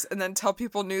wares, and then tell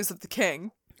people news of the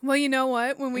king. Well, you know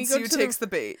what? When we who takes the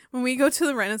bait. When we go to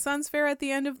the Renaissance Fair at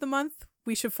the end of the month,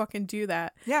 we should fucking do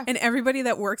that. Yeah. And everybody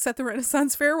that works at the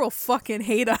Renaissance Fair will fucking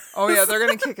hate us. Oh, yeah. They're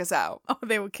going to kick us out. Oh,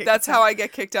 they will kick That's us how out. I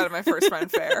get kicked out of my first Ren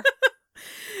Fair.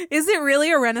 Is it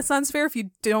really a Renaissance Fair if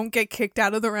you don't get kicked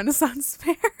out of the Renaissance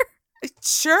Fair?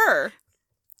 Sure.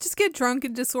 Just get drunk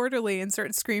and disorderly and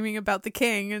start screaming about the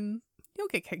king and you'll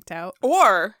get kicked out.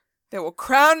 Or they will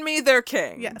crown me their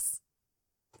king. Yes.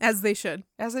 As they should.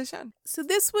 As they should. So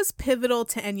this was pivotal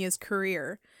to Enya's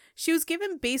career. She was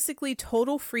given basically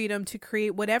total freedom to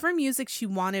create whatever music she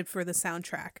wanted for the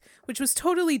soundtrack, which was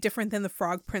totally different than the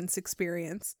Frog Prince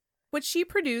experience. What she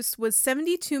produced was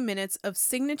 72 minutes of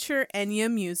signature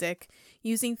Enya music,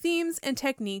 using themes and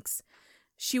techniques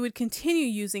she would continue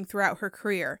using throughout her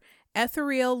career.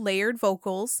 Ethereal layered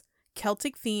vocals,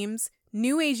 Celtic themes,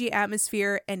 New Agey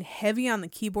atmosphere, and heavy on the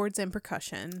keyboards and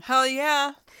percussion. Hell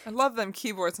yeah. I love them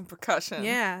keyboards and percussion.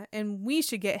 Yeah, and we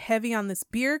should get heavy on this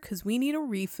beer because we need a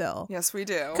refill. Yes, we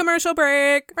do. Commercial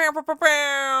break.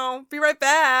 Be right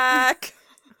back.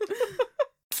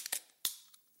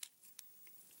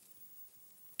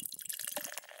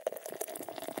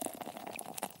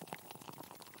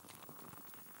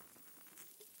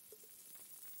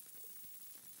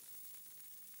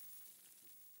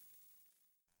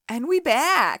 And we're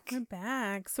back. We're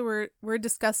back. So we're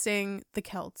discussing the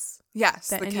Celts. Yes,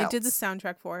 that the Enya Celts. did the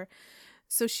soundtrack for.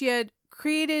 So she had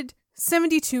created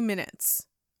 72 minutes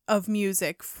of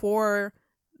music for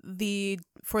the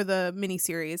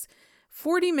miniseries.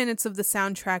 40 minutes of the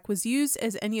soundtrack was used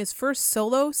as Enya's first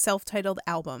solo self-titled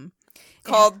album.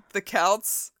 Called The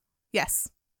Celts? Yes.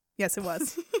 Yes, it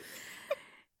was.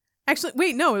 Actually,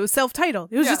 wait, no, it was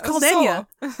self-titled. It was just called Enya.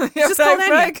 It's just called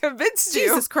Enya. I convinced you.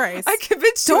 Jesus Christ. I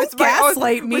convinced you. Don't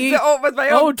gaslight me. With my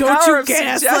own don't power you of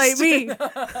gaslight suggestion. me.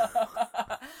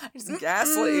 I just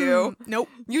gaslit you. Nope.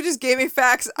 You just gave me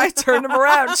facts. I turned them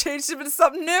around, changed them into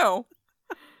something new.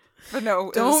 But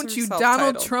no, don't you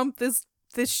Donald Trump this.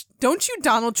 Don't you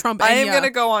Donald Trump Enya. I am going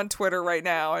to go on Twitter right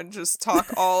now and just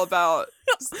talk all about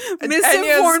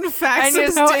misinformed facts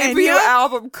Enya's about debut Enya?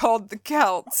 album called The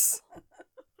Celts.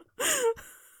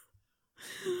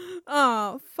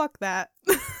 Oh, fuck that.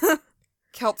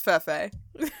 Celt Fefe.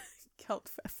 Celt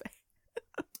Fefe.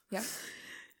 Yeah.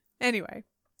 Anyway.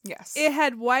 Yes. It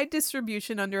had wide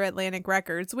distribution under Atlantic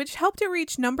Records, which helped it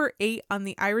reach number 8 on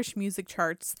the Irish music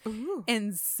charts. Ooh.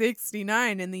 And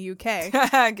 69 in the UK.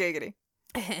 Giggity.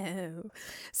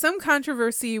 Some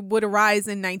controversy would arise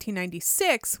in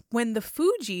 1996 when the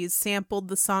Fugees sampled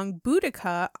the song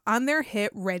Boudica on their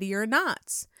hit Ready or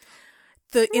Not.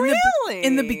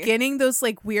 In the beginning, those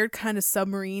like weird kind of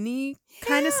submarine-y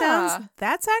kind of sounds,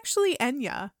 that's actually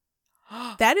Enya.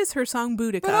 That is her song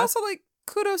Boudica. But also, like,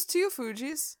 kudos to you,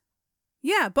 Fugees.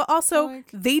 Yeah, but also,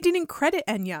 they didn't credit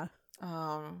Enya.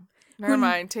 Never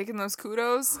mind. Taking those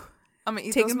kudos. I'm gonna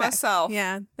eat those myself.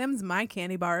 Yeah, them's my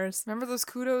candy bars. Remember those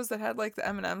Kudos that had like the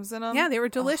M&Ms in them? Yeah, they were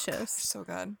delicious. Oh, gosh, so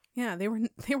good. Yeah, they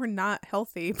were not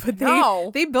healthy, but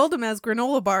they build them as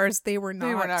granola bars. They were not.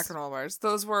 They were not granola bars.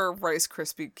 Those were Rice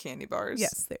Krispie candy bars.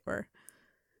 Yes, they were.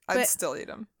 I'd still eat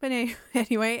them. But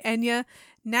anyway, Enya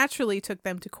naturally took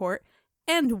them to court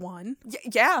and won.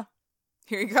 Yeah.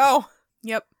 Here you go.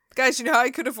 Yep. Guys, you know how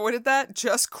I could have avoided that?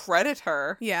 Just credit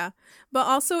her. Yeah. But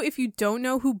also, if you don't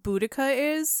know who Boudica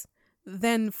is,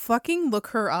 then fucking look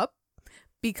her up,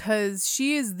 because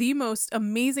she is the most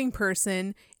amazing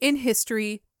person in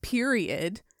history,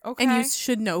 period. Okay. And you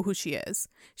should know who she is.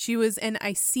 She was an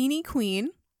Iceni queen.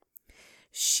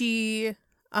 She...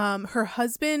 her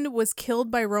husband was killed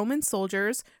by Roman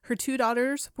soldiers. Her 2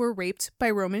 daughters were raped by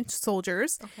Roman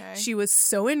soldiers. Okay. She was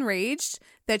so enraged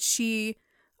that she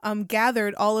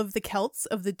gathered all of the Celts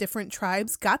of the different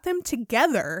tribes, got them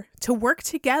together to work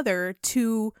together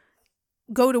to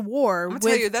go to war. I'm gonna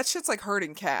tell you, that shit's like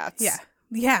herding cats.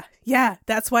 Yeah.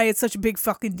 That's why it's such a big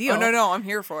fucking deal. Oh, no, I'm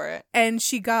here for it. And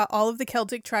she got all of the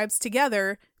Celtic tribes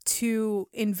together to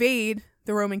invade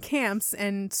the Roman camps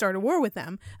and start a war with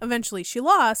them. Eventually she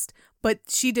lost, but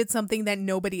she did something that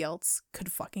nobody else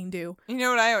could fucking do. You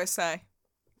know what I always say?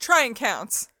 Trying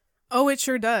counts. Oh, it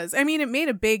sure does. I mean, it made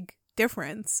a big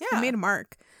difference. Yeah. It made a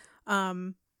mark.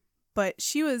 But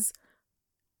she was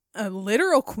a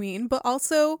literal queen, but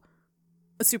also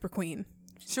a super queen.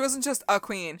 She wasn't just a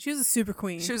queen. She was a super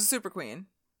queen. She was a super queen.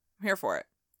 I'm here for it.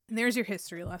 And there's your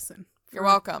history lesson. You're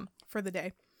welcome. For the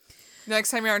day. Next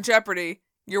time you're on Jeopardy,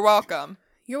 you're welcome.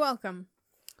 You're welcome.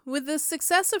 With the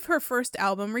success of her first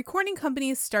album, recording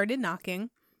companies started knocking.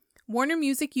 Warner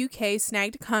Music UK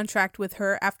snagged a contract with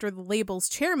her after the label's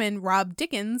chairman, Rob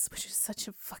Dickens, which is such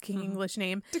a fucking English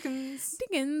name,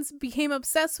 Dickens became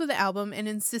obsessed with the album and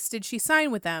insisted she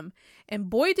sign with them. And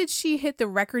boy, did she hit the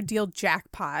record deal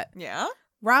jackpot. Yeah?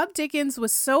 Rob Dickens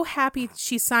was so happy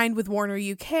she signed with Warner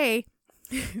UK.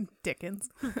 Dickens.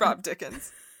 Rob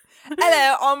Dickens.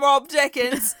 Hello, I'm Rob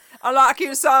Dickens. I'd like you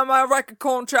to sign my record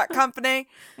contract company.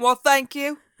 Well, thank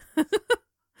you.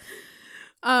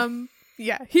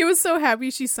 Yeah, he was so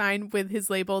happy she signed with his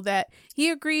label that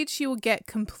he agreed she will get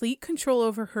complete control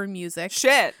over her music.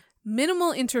 Shit.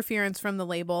 Minimal interference from the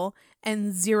label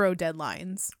and 0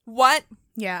 deadlines. What?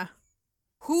 Yeah.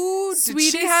 Who did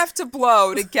she have to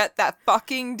blow to get that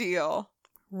fucking deal?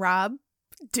 Rob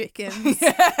Dickens.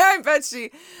 Yeah, I bet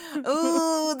she.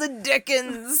 Ooh, the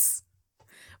Dickens.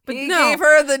 But he gave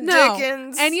her the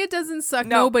Dickens. Enya doesn't suck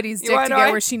nobody's dick to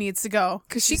get where she needs to go.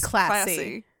 Because she's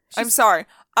classy. I'm sorry.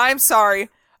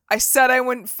 I said I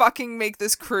wouldn't fucking make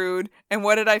this crude. And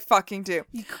what did I fucking do?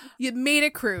 You made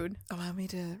it crude. Allow me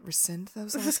to rescind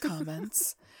those last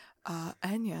comments.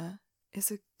 Enya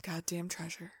is a goddamn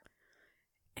treasure.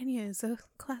 Enya is a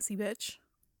classy bitch.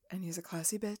 Enya's a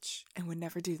classy bitch and would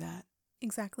never do that.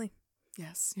 Exactly.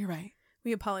 Yes, you're right.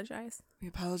 We apologize. We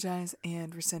apologize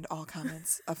and rescind all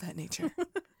comments of that nature.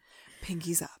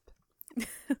 Pinkies up.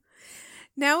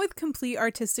 Now with complete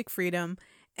artistic freedom,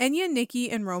 Enya, Nikki,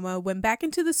 and Roma went back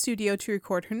into the studio to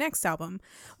record her next album.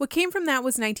 What came from that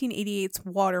was 1988's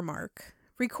Watermark.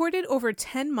 Recorded over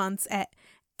 10 months at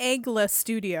Eggo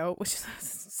Studio, which is a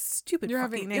stupid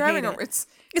fucking name. It's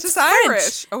just French.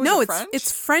 Irish. Oh, no, French?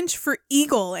 It's French for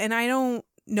eagle, and I don't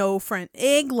know French.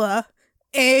 Eggo.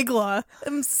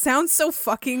 Sounds so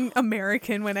fucking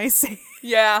American when I say it.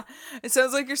 Yeah. It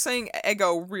sounds like you're saying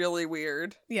Eggo really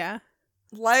weird. Yeah.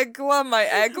 Legla my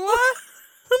Egla?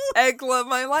 Egla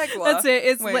my Legla. That's it.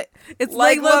 It's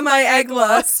Legla my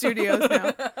Egla Studios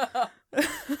now.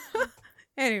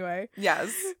 Anyway.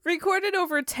 Yes. Recorded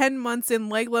over 10 months in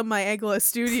Legla my Egla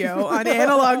Studio on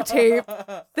analog tape.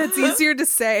 That's easier to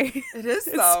say. It is,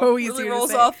 though. It's so easy really to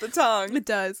rolls say. Off the tongue. It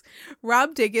does.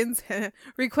 Rob Dickens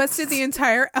requested the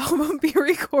entire album be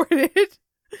recorded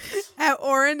at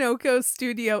Orinoco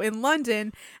Studio in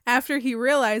London after he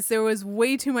realized there was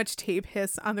way too much tape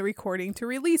hiss on the recording to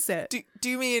release it. Do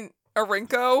you mean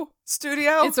Orinoco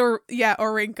Studio? It's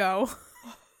Orinoco.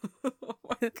 Oh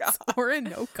my god. It's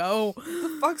Orinoco. What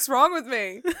the fuck's wrong with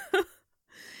me?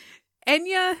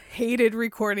 Enya hated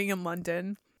recording in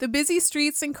London. The busy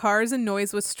streets and cars and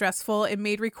noise was stressful and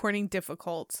made recording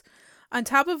difficult. On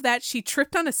top of that, she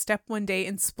tripped on a step one day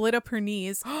and split up her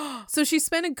knees. So she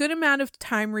spent a good amount of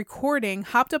time recording,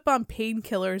 hopped up on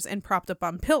painkillers, and propped up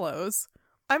on pillows.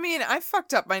 I mean, I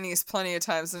fucked up my knees plenty of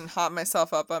times and hopped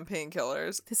myself up on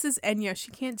painkillers. This is Enya.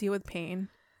 She can't deal with pain.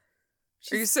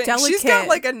 Are you saying she's got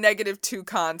like a -2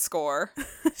 con score?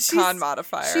 Con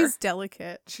modifier. She's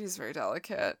delicate. She's very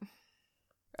delicate.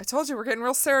 I told you we're getting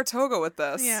real Saratoga with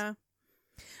this. Yeah.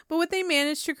 But what they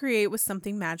managed to create was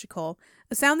something magical,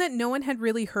 a sound that no one had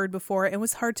really heard before and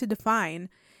was hard to define.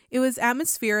 It was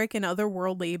atmospheric and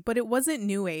otherworldly, but it wasn't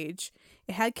New Age.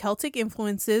 It had Celtic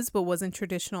influences, but wasn't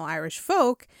traditional Irish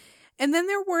folk. And then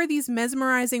there were these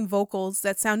mesmerizing vocals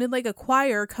that sounded like a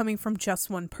choir coming from just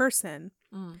one person.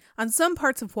 On some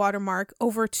parts of Watermark,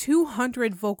 over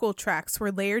 200 vocal tracks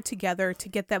were layered together to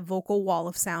get that vocal wall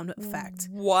of sound effect.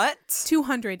 What?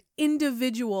 200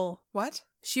 individual. What?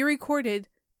 She recorded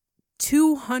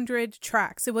 200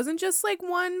 tracks. It wasn't just like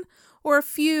one or a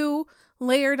few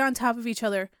layered on top of each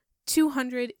other.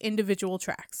 200 individual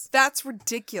tracks. That's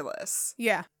ridiculous.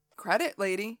 Yeah. Credit,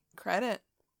 lady. Credit.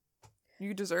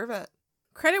 You deserve it.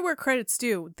 Credit where credit's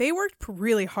due. They worked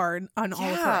really hard on all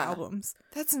of her albums.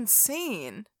 That's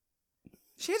insane.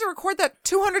 She had to record that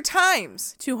 200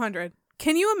 times. 200.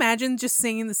 Can you imagine just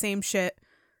singing the same shit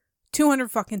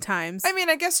 200 fucking times? I mean,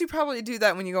 I guess you probably do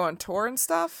that when you go on tour and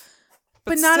stuff.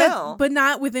 But not but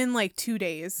not within like 2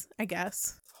 days, I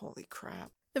guess. Holy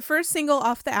crap. The first single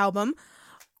off the album,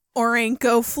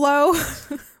 Orinoco Flow.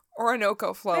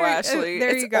 Orinoco Flow, Ashley. There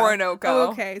it's you go. Orinoco.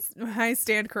 Oh, okay. I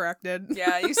stand corrected.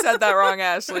 Yeah, you said that wrong,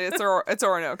 Ashley. It's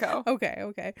Orinoco.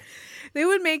 Okay. They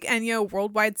would make Enya a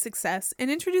worldwide success and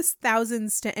introduce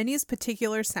thousands to Enya's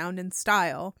particular sound and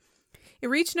style. It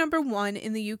reached #1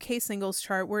 in the UK singles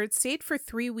chart, where it stayed for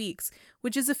 3 weeks,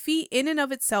 which is a feat in and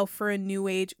of itself for a new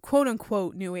age,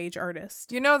 quote-unquote, new age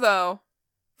artist. You know, though,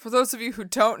 for those of you who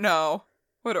don't know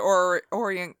what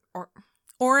Orinoco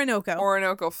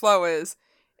Flow is,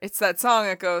 it's that song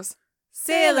that goes,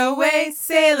 sail away,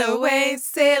 sail away,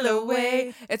 sail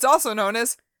away. It's also known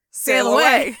as Sail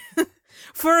Away.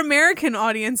 For American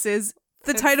audiences,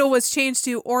 the title was changed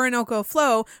to Orinoco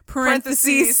Flow,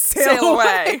 parentheses, Sail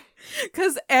Away.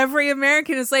 Because every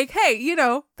American is like, hey, you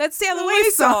know, that Sail Away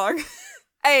song.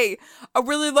 Hey, I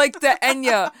really like that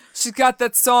Enya. She's got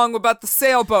that song about the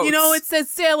sailboats. You know, it says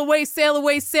sail away, sail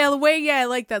away, sail away. Yeah, I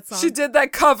like that song. She did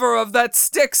that cover of that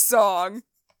Styx song.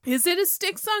 Is it a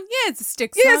Styx song? Yeah, it's a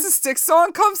Styx song. Yeah, it's a Styx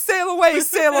song. Come sail away,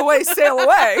 sail away, sail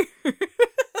away.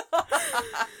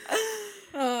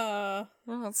 Oh,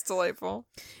 that's delightful.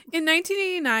 In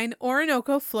 1989,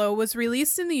 Orinoco Flow was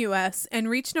released in the US and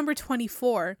reached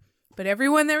 #24. But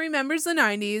everyone that remembers the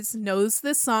 90s knows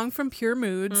this song from Pure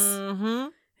Moods. Mm-hmm.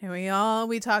 And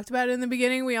we talked about it in the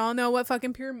beginning. We all know what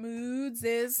fucking Pure Moods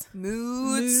is.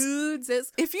 Moods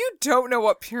is. If you don't know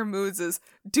what Pure Moods is,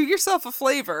 do yourself a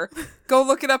flavor. Go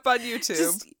look it up on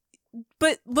YouTube.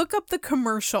 But look up the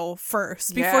commercial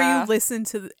first before you listen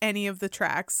to any of the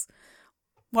tracks.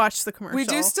 Watch the commercial. We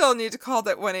do still need to call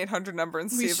that 1-800 number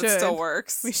and see if it still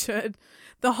works. We should.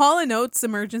 The Hall & Oates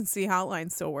emergency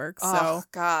hotline still works. Oh,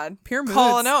 God. Pure Moods.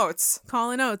 Call & Oates.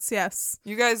 Call & Oates, yes.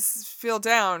 You guys feel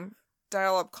down,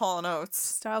 dial up Call &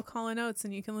 Oates. Dial Call & Oates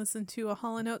and you can listen to a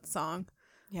Hall & Oates song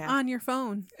on your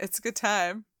phone. It's a good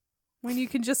time. When you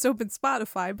can just open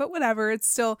Spotify. But whatever,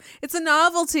 it's a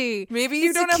novelty. Maybe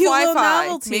you don't have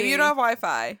Wi-Fi. Maybe you don't have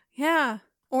Wi-Fi. Yeah.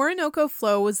 Orinoco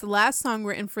Flow was the last song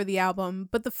written for the album,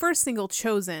 but the first single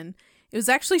chosen. It was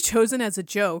actually chosen as a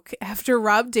joke after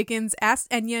Rob Dickens asked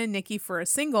Enya and Nikki for a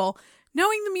single,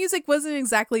 knowing the music wasn't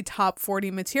exactly top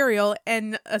 40 material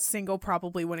and a single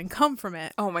probably wouldn't come from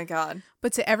it. Oh my God.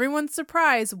 But to everyone's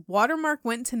surprise, Watermark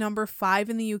went to #5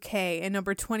 in the UK and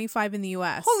 #25 in the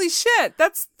US. Holy shit,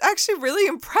 that's actually really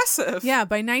impressive. Yeah,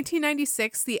 by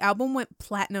 1996, the album went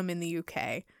platinum in the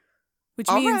UK, which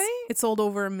means it sold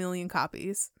over 1 million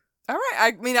copies. All right,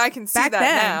 I mean, I can see that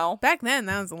now. Back then,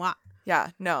 that was a lot.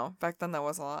 Yeah, no, back then that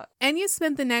was a lot. Enya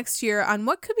spent the next year on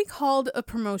what could be called a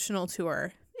promotional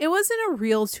tour. It wasn't a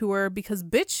real tour because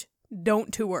bitch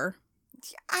don't tour.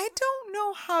 I don't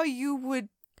know how you would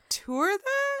tour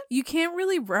that. You can't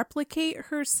really replicate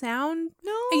her sound.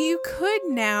 No. You could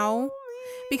now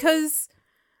because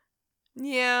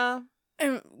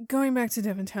going back to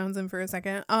Devin Townsend for a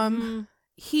second.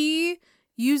 He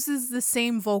uses the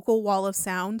same vocal wall of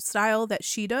sound style that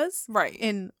she does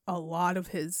in a lot of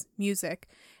his music,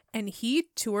 and he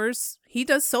tours, he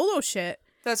does solo shit.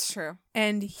 That's true.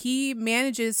 And he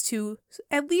manages to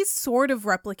at least sort of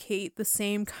replicate the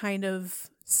same kind of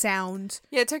sound.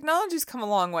 Yeah, technology's come a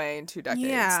long way in 2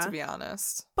 decades, to be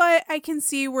honest. But I can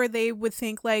see where they would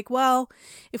think like, well,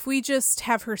 if we just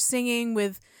have her singing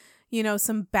with, you know,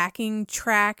 some backing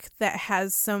track that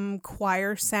has some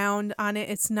choir sound on it,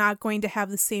 it's not going to have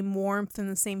the same warmth and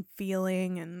the same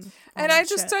feeling. And I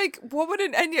just like, what would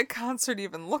an Enya concert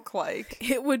even look like?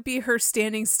 It would be her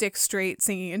standing stick straight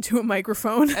singing into a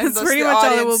microphone. And that's pretty much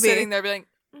all it will be. Sitting there being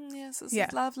like, yes, this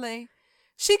is lovely.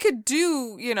 She could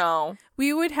do, you know.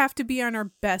 We would have to be on our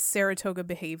best Saratoga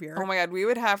behavior. Oh my God, we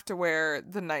would have to wear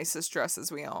the nicest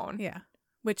dresses we own. Yeah.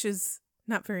 which is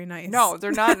not very nice. No,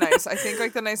 they're not nice. I think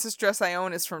like the nicest dress I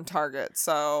own is from Target,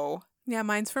 so... Yeah,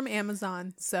 mine's from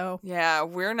Amazon, so... Yeah,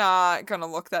 we're not gonna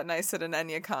look that nice at an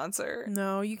Enya concert.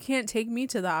 No, you can't take me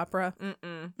to the opera.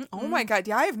 Mm-mm. Oh my god,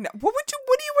 yeah, I have no... What do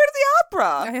you wear to the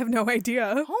opera? I have no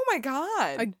idea. Oh my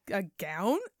god. A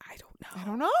gown? I don't know. I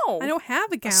don't know. I don't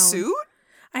have a gown. A suit?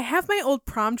 I have my old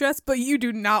prom dress, but you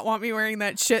do not want me wearing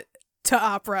that shit to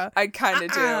opera. I kind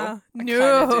of do.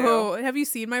 No. Have you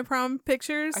seen my prom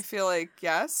pictures? I feel like,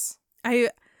 yes.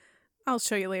 I'll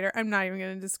show you later. I'm not even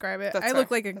going to describe it. That's I fair.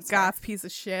 look like a That's goth fair. piece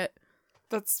of shit.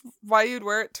 That's why you'd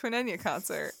wear it to an Enya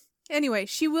concert. Anyway,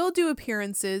 she will do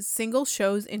appearances, single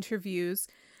shows, interviews,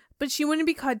 but she wouldn't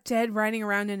be caught dead riding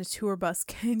around in a tour bus.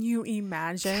 Can you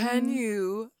imagine? Can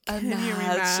you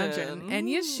imagine?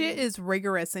 Enya's shit is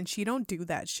rigorous, and she don't do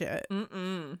that shit.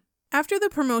 Mm-mm. After the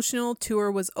promotional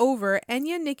tour was over,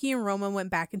 Enya, Nikki, and Roma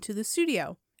went back into the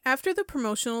studio.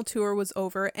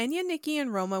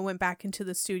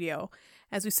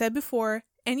 As we said before,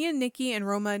 Enya, Nikki, and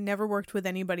Roma never worked with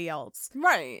anybody else.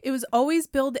 Right. It was always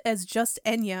billed as just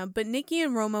Enya, but Nikki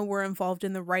and Roma were involved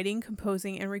in the writing,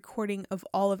 composing, and recording of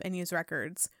all of Enya's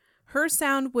records. Her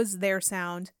sound was their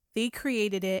sound. They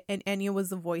created it, and Enya was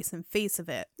the voice and face of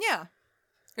it. Yeah.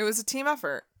 It was a team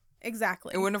effort.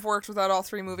 Exactly. It wouldn't have worked without all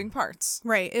three moving parts.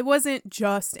 Right. It wasn't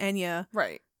just Enya.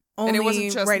 Right. Only and it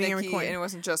wasn't just writing Nikki, and recording. and it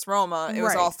wasn't just Roma. It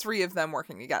was all three of them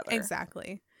working together.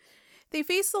 Exactly. They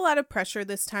faced a lot of pressure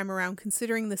this time around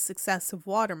considering the success of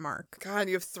Watermark. God,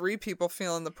 you have three people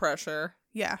feeling the pressure.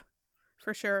 Yeah,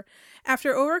 for sure.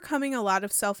 After overcoming a lot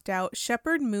of self-doubt,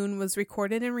 Shepherd Moon was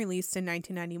recorded and released in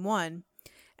 1991.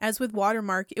 As with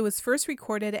Watermark, it was first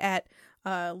recorded at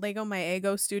Leggo My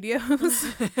Eggo Studios,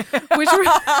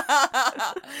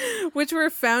 which were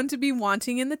found to be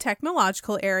wanting in the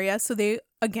technological area, so they,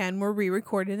 again, were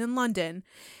re-recorded in London.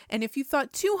 And if you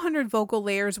thought 200 vocal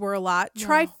layers were a lot,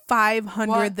 try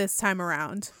 500 this time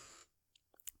around.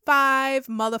 5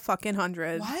 motherfucking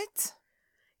hundred. What?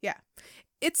 Yeah.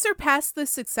 It surpassed the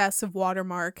success of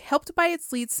Watermark, helped by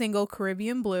its lead single,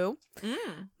 Caribbean Blue.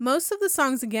 Most of the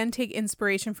songs again take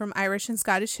inspiration from Irish and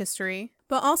Scottish history,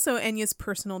 but also Enya's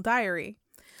personal diary.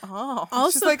 Oh.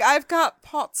 Also, she's like, I've got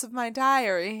pots of my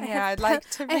diary here I'd like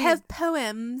to read. I have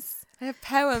poems.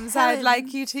 I'd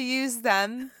like you to use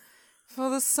them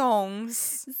for the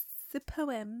songs. The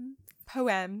poem.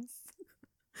 Poems.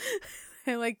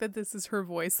 I like that this is her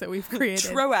voice that we've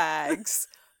created. Troags.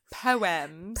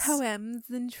 Poems. Poems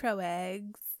and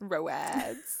troags.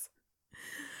 Roads.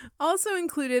 Also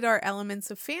included are elements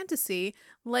of fantasy,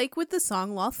 like with the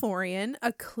song Lothlorien,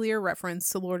 a clear reference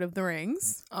to Lord of the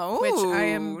Rings. Oh, which I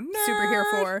am super here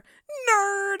for.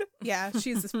 Nerd. Yeah,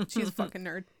 she's a fucking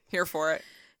nerd. Here for it.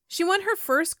 She won her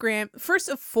first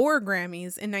of 4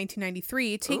 Grammys in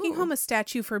 1993, taking home a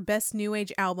statue for Best New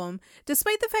Age Album,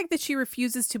 despite the fact that she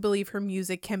refuses to believe her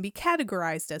music can be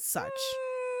categorized as such.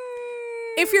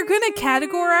 If you're gonna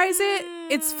categorize it,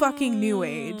 it's fucking New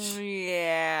Age.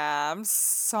 Yeah, I'm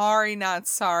sorry, not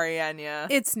sorry, Enya.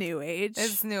 It's New Age.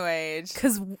 It's New Age.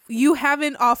 Because you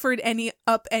haven't offered any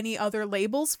other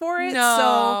labels for it, no.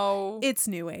 So it's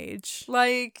New Age.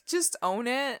 Like, just own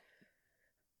it.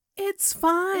 It's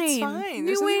fine. It's fine.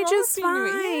 New Age is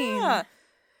fine. Yeah.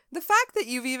 The fact that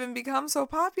you've even become so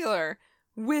popular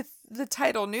with the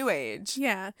title New Age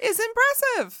is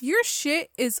impressive. Your shit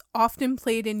is often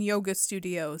played in yoga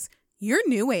studios. You're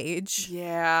New Age.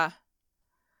 Yeah.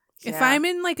 If I'm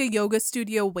in like a yoga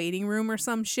studio waiting room or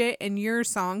some shit and your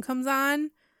song comes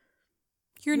on,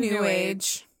 you're New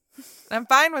Age. I'm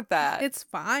fine with that. It's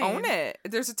fine. Own it.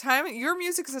 There's a time. Your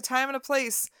music is a time and a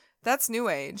place. That's New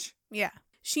Age. Yeah.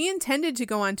 She intended to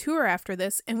go on tour after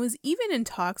this and was even in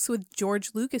talks with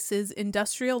George Lucas's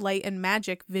Industrial Light and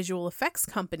Magic visual effects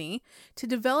company to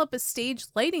develop a stage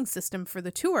lighting system for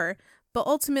the tour, but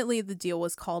ultimately the deal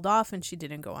was called off and she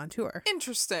didn't go on tour.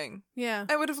 Interesting. Yeah.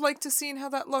 I would have liked to seen how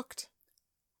that looked.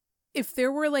 If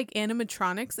there were like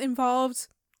animatronics involved,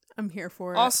 I'm here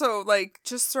for it. Also, like,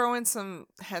 just throw in some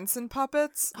Henson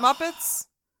Muppets.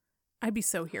 I'd be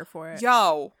so here for it.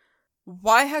 Yo.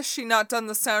 Why has she not done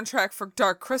the soundtrack for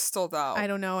Dark Crystal, though? I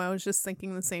don't know. I was just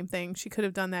thinking the same thing. She could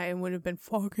have done that and would have been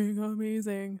fucking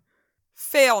amazing.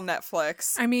 Fail,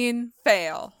 Netflix. I mean...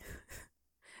 Fail.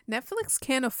 Netflix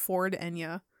can't afford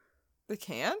Enya. They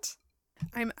can't?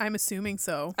 I'm assuming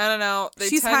so. I don't know.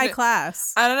 She's high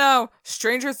class. I don't know.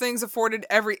 Stranger Things afforded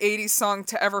every 80s song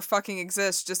to ever fucking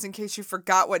exist, just in case you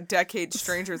forgot what decade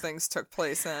Stranger Things took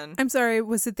place in. I'm sorry,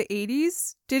 was it the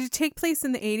 80s? Did it take place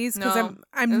in the 80s? No,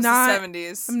 I'm it was not, the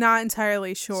 70s. I'm not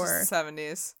entirely sure. It's just the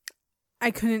 70s. I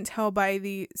couldn't tell by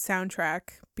the soundtrack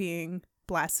being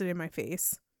blasted in my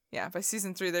face. Yeah, by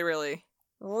season 3 they really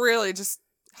really just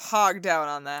hogged out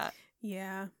on that.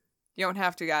 Yeah. You don't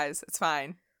have to, guys. It's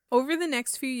fine. Over the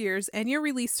next few years, Enya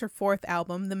released her 4th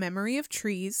album, The Memory of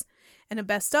Trees, and a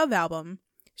best of album.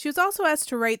 She was also asked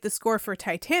to write the score for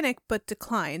Titanic, but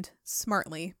declined.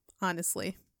 Smartly,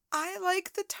 honestly. I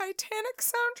like the Titanic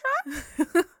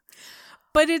soundtrack.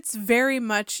 But it's very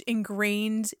much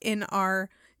ingrained in our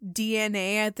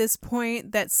DNA at this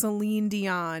point that Celine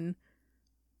Dion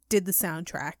did the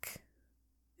soundtrack.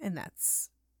 And that's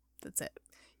it.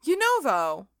 You know,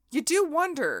 though, you do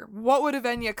wonder, what would have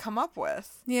Enya come up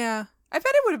with? Yeah. I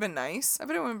bet it would have been nice. I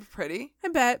bet it would have been pretty. I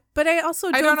bet. But I also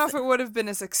I don't know if it would have been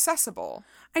as accessible.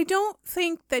 I don't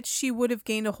think that she would have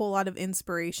gained a whole lot of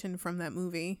inspiration from that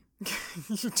movie.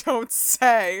 You don't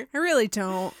say. I really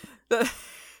don't.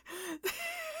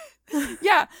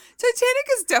 Yeah, Titanic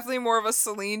is definitely more of a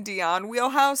Celine Dion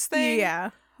wheelhouse thing. Yeah.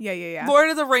 Lord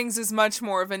of the Rings is much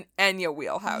more of an Enya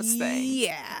wheelhouse thing.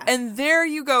 Yeah. And there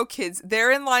you go, kids.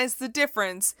 Therein lies the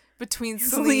difference between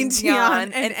Celine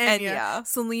Dion and Enya.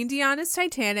 Celine Dion is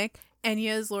Titanic.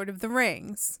 Enya is Lord of the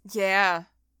Rings. Yeah.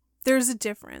 There's a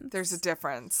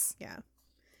difference. Yeah.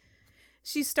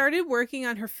 She started working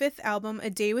on her 5th album, A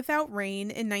Day Without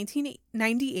Rain, in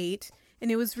 1998,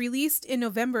 and it was released in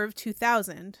November of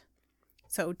 2000.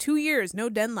 So 2 years, no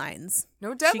deadlines.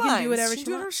 No deadlines. She can do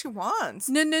whatever she wants.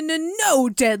 No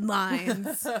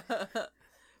deadlines.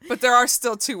 But there are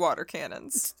still 2 water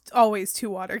cannons. It's always 2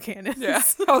 water cannons. Yeah.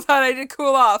 Hold on, I did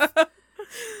cool off.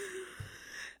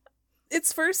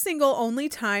 Its first single, Only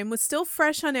Time, was still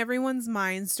fresh on everyone's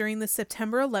minds during the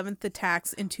September 11th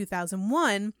attacks in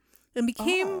 2001 and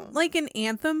became like an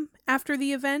anthem after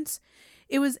the event.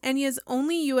 It was Enya's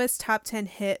only U.S. top 10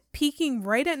 hit, peaking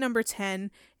right at number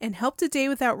 10, and helped A Day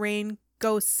Without Rain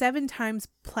go 7 times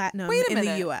platinum in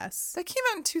the U.S. That came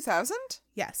out in 2000?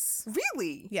 Yes.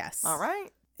 Really? Yes. All right.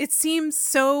 It seems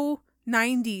so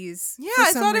 90s. Yeah,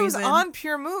 I thought it was on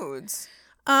Pure Moods.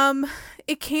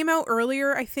 It came out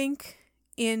earlier, I think,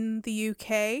 in the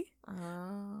UK.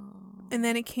 Oh. And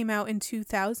then it came out in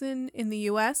 2000 in the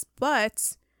US,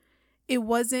 but it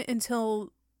wasn't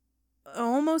until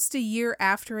almost a year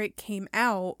after it came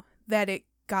out that it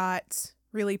got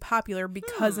really popular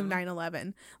because of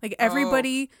 9/11. Like,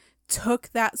 everybody took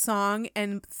that song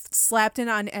and slapped it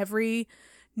on every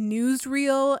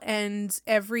newsreel and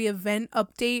every event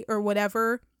update or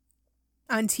whatever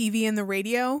on TV and the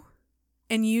radio,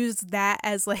 and used that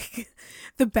as like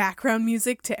the background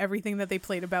music to everything that they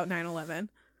played about 9/11.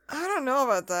 I don't know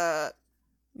about that.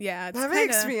 Yeah, that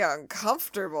makes me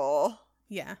uncomfortable.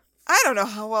 Yeah. I don't know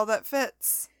how well that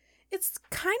fits. It's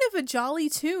kind of a jolly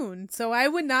tune, so I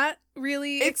would not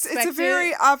really expect It's a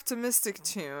very optimistic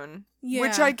tune, yeah.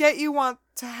 Which I get you want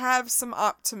to have some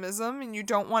optimism and you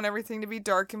don't want everything to be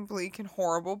dark and bleak and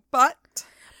horrible, but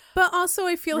also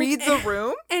I feel read the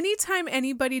room. Anytime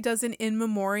anybody does an in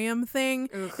memoriam thing,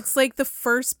 Ugh. it's like the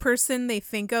first person they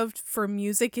think of for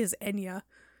music is Enya.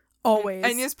 Always.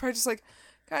 Enya's probably just like,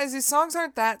 guys, these songs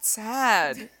aren't that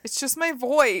sad. It's just my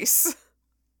voice.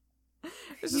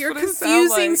 You're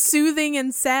confusing soothing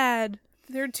and sad.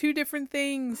 They're 2 different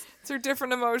things. They're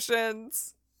different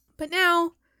emotions. But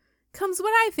now comes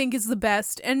what I think is the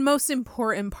best and most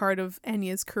important part of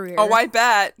Enya's career. Oh, I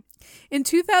bet. In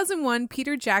 2001,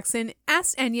 Peter Jackson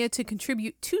asked Enya to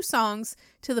contribute 2 songs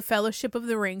to the Fellowship of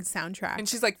the Ring soundtrack. And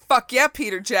she's like, fuck yeah,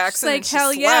 Peter Jackson. She's like,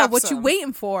 hell yeah, what you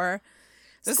waiting for?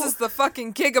 This is the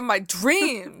fucking gig of my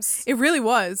dreams. It really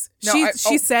was. No,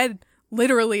 she said,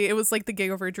 literally, it was like the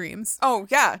gig of her dreams. Oh,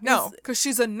 yeah, no, because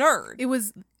she's a nerd. It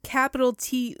was capital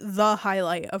T, the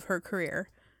highlight of her career.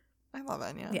 I love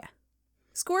Enya. Yeah.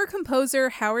 Score composer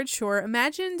Howard Shore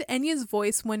imagined Enya's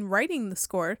voice when writing the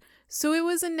score, so it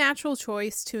was a natural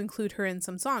choice to include her in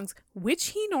some songs, which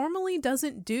he normally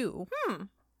doesn't do.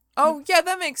 Oh, yeah,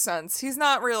 that makes sense. He's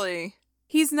not really...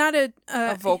 He's not a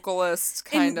vocalist,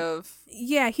 kind of.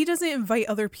 Yeah, he doesn't invite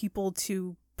other people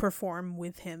to perform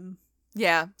with him.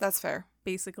 Yeah, that's fair.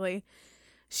 Basically.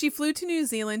 She flew to New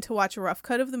Zealand to watch a rough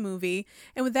cut of the movie,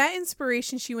 and with that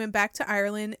inspiration, she went back to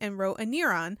Ireland and wrote a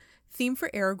Neuron, theme for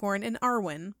Aragorn and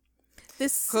Arwen.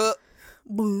 This...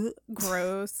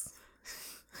 gross.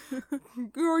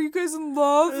 Are you guys in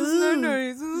love? Isn't that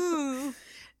nice?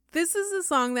 This is the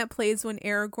song that plays when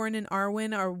Aragorn and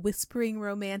Arwen are whispering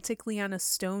romantically on a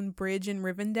stone bridge in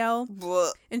Rivendell.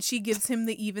 Blech. And she gives him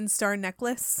the even star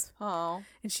necklace. Oh.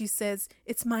 And she says,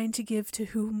 "It's mine to give to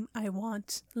whom I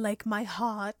want, like my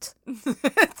heart."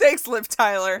 Thanks, Liv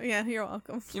Tyler. Yeah, you're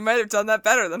welcome. You might have done that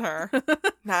better than her.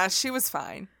 Nah, she was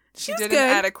fine. She did good.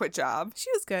 an adequate job. She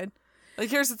was good. Like,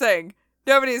 here's the thing.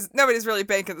 Nobody's really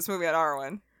banking this movie on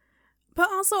Arwen. But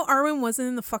also, Arwen wasn't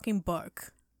in the fucking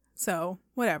book. So,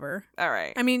 whatever. All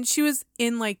right. I mean, she was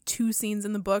in like 2 scenes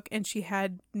in the book and she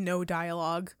had no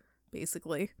dialogue,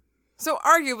 basically. So,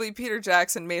 arguably, Peter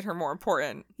Jackson made her more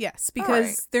important. Yes,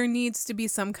 because there needs to be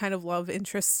some kind of love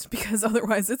interest, because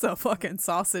otherwise it's a fucking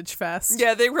sausage fest.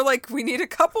 Yeah, they were like, we need a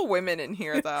couple women in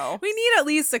here, though. We need at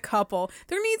least a couple.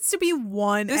 There needs to be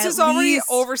one. This is already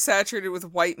oversaturated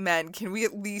with white men. Can we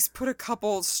at least put a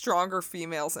couple stronger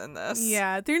females in this?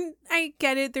 Yeah, I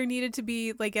get it. There needed to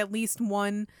be like at least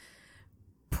one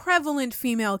prevalent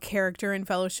female character in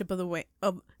Fellowship of the Wing.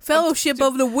 Fellowship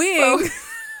of the Wing.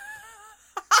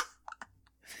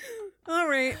 All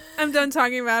right, I'm done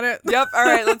talking about it. Yep, all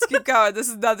right, let's keep going. This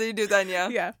is nothing to do with Enya.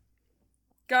 Yeah.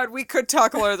 God, we could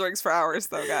talk Lord of the Rings for hours,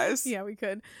 though, guys. Yeah, we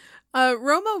could.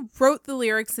 Roma wrote the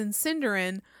lyrics in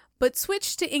Sindarin, but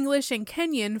switched to English and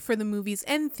Kenyan for the movie's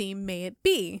end theme, May It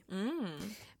Be.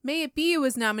 May It Be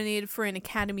was nominated for an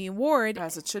Academy Award.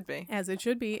 As it should be. As it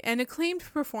should be. An acclaimed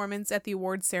performance at the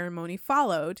award ceremony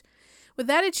followed. With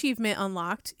that achievement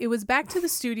unlocked, it was back to the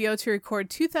studio to record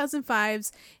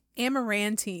 2005's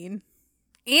Amarantine.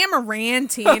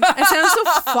 Amarantine. It sounds so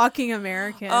fucking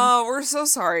American. Oh, we're so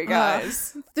sorry,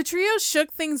 guys. The trio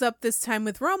shook things up this time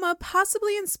with Roma,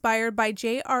 possibly inspired by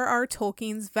J.R.R.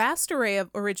 Tolkien's vast array of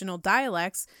original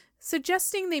dialects,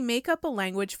 suggesting they make up a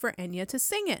language for Enya to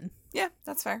sing in. Yeah,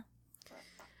 that's fair.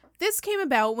 This came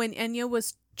about when Enya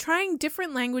was trying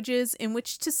different languages in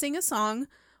which to sing a song,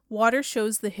 Water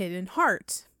Shows the Hidden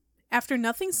Heart. After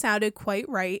nothing sounded quite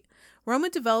right, Roma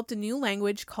developed a new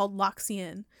language called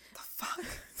Loxian. The fuck?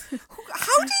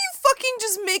 How do you fucking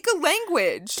just make a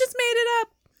language? Just made it up.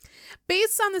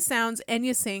 Based on the sounds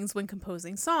Enya sings when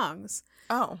composing songs.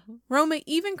 Oh. Roma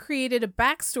even created a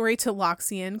backstory to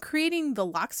Loxian, creating the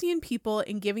Loxian people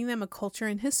and giving them a culture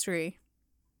and history.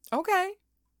 Okay.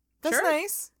 That's sure.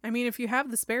 Nice. I mean, if you have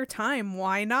the spare time,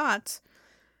 why not?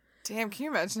 Damn, can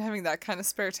you imagine having that kind of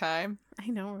spare time? I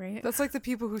know, right? That's like the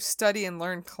people who study and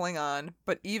learn Klingon,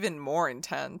 but even more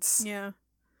intense. Yeah.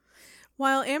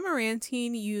 While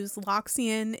Amarantine used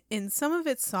Loxian in some of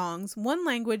its songs, one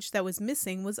language that was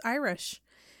missing was Irish.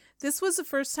 This was the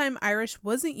first time Irish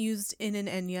wasn't used in an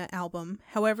Enya album.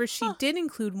 However, she did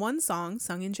include one song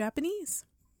sung in Japanese.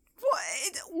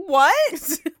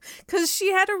 What? Because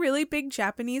she had a really big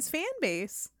Japanese fan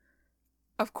base.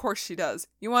 Of course she does.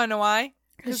 You want to know why?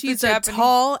 Because she's a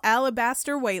tall,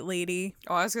 alabaster white lady.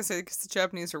 Oh, I was going to say because the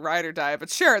Japanese are ride or die, but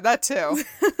sure, that too.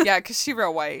 Yeah, because she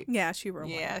real white. Yeah, she real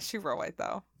white. Yeah, she real white,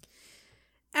 though.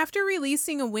 After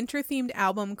releasing a winter-themed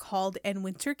album called And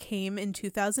Winter Came in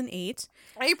 2008...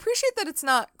 I appreciate that it's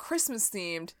not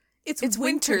Christmas-themed. It's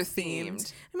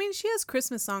winter-themed. I mean, she has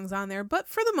Christmas songs on there, but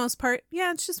for the most part,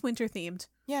 yeah, it's just winter-themed.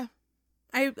 Yeah.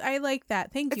 I like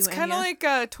that. Thank you, It's kind of like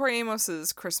Tori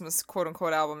Amos's Christmas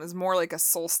quote-unquote album is more like a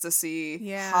solstice-y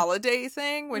holiday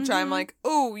thing, which I'm like,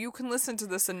 oh, you can listen to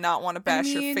this and not want to bash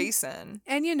your face in.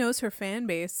 Enya knows her fan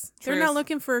base. Truth. They're not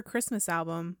looking for a Christmas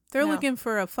album. They're looking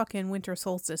for a fucking winter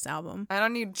solstice album. I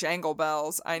don't need jangle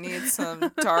bells. I need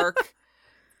some dark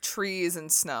trees and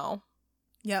snow.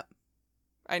 Yep.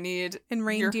 I need... And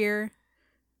reindeer.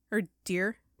 Or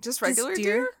deer. Just regular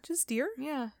deer? Just deer?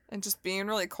 Yeah. And just being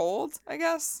really cold, I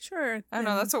guess. Sure. I don't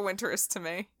know. That's what winter is to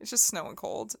me. It's just snow and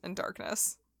cold and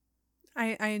darkness.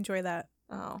 I enjoy that.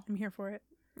 Oh. I'm here for it.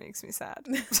 Makes me sad.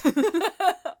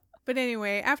 But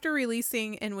anyway, after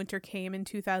releasing And Winter Came in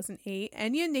 2008,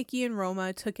 Enya, Nikki, and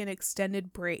Roma took an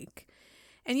extended break.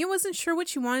 Enya wasn't sure what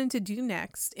she wanted to do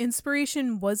next.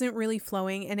 Inspiration wasn't really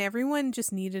flowing, and everyone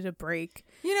just needed a break.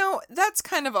 You know, that's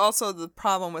kind of also the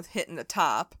problem with hitting the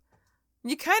top.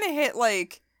 You kind of hit,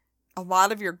 like, a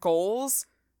lot of your goals.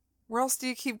 Where else do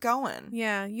you keep going?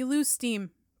 Yeah, you lose steam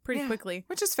pretty quickly.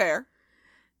 Which is fair.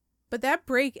 But that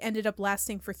break ended up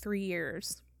lasting for 3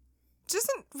 years. Which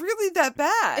isn't really that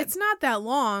bad. It's not that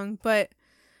long, but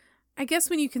I guess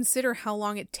when you consider how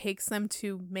long it takes them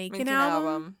to make an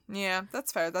album. Yeah,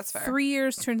 that's fair, that's fair. 3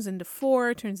 years turns into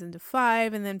 4, turns into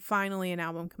 5, and then finally an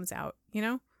album comes out, you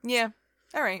know? Yeah,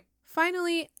 all right.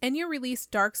 Finally, Enya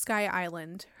released Dark Sky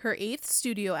Island, her 8th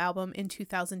studio album, in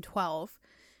 2012.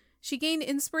 She gained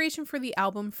inspiration for the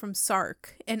album from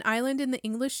Sark, an island in the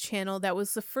English Channel that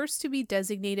was the first to be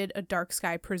designated a dark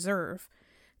sky preserve.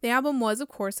 The album was, of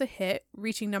course, a hit,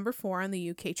 reaching number 4 on the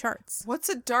UK charts. What's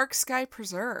a dark sky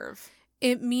preserve?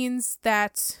 It means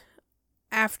that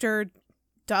after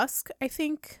dusk, I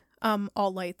think,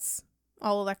 all lights,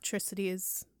 all electricity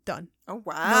is done. Oh,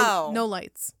 wow. No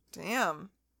lights.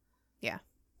 Damn. Yeah.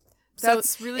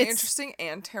 That's really interesting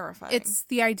and terrifying. It's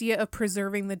the idea of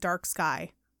preserving the dark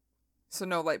sky. So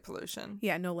no light pollution.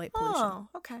 Yeah, no light pollution. Oh,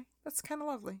 okay. That's kind of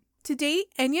lovely. To date,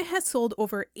 Enya has sold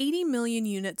over 80 million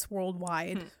units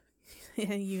worldwide.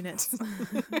 Units.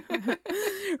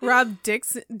 Rob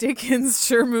Dickens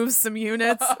sure moves some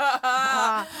units.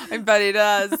 I bet he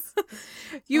does.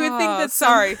 You would think that...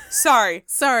 Sorry.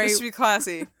 This should be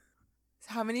classy.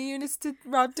 How many units did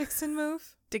Rob Dixon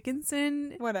move?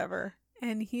 Dickinson. Whatever.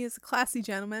 And he is a classy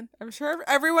gentleman. I'm sure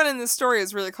everyone in this story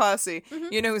is really classy.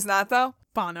 Mm-hmm. You know who's not, though?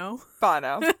 Bono.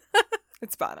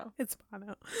 It's Bono. It's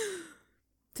Bono.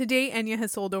 To date, Enya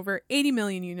has sold over 80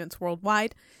 million units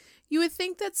worldwide. You would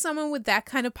think that someone with that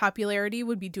kind of popularity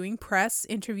would be doing press,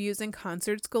 interviews, and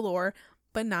concerts galore,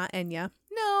 but not Enya.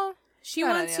 No. She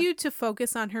wants you to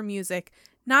focus on her music,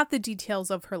 not the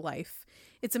details of her life.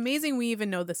 It's amazing we even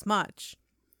know this much.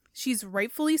 She's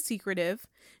rightfully secretive.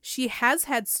 She has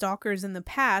had stalkers in the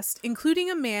past, including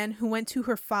a man who went to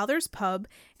her father's pub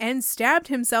and stabbed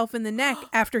himself in the neck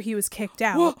after he was kicked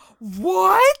out.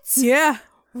 What? Yeah.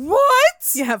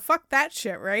 What? Yeah, fuck that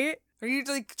shit, right? Are you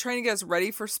like trying to get us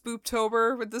ready for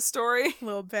Spooptober with this story? A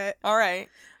little bit. All right.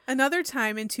 Another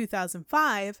time in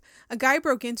 2005, a guy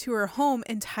broke into her home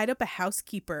and tied up a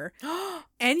housekeeper.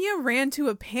 Enya ran to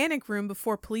a panic room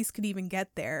before police could even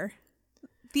get there.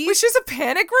 Wait, she has a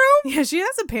panic room? Yeah, she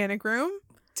has a panic room.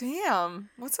 Damn.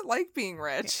 What's it like being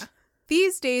rich? Yeah.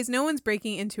 These days, no one's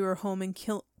breaking into her home in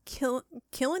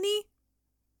Killiney,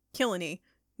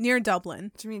 near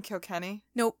Dublin. Do you mean Kilkenny?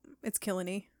 Nope, it's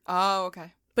Killiney. Oh,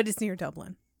 okay. But it's near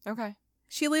Dublin. Okay.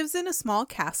 She lives in a small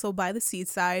castle by the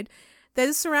seaside that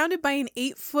is surrounded by an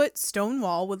 8-foot stone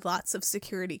wall with lots of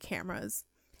security cameras.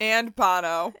 And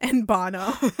Bono.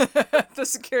 The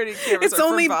security cameras. It's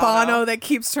only Bono that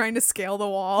keeps trying to scale the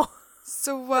wall.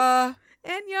 So,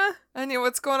 Enya,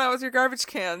 what's going on with your garbage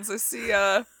cans? I see,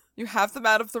 you have them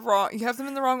you have them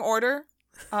in the wrong order.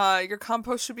 Your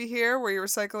compost should be here, where your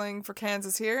recycling for cans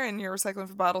is here, and your recycling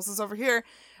for bottles is over here.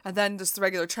 And then just the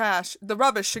regular trash, the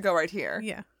rubbish should go right here.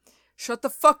 Yeah. Shut the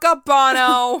fuck up,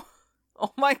 Bono!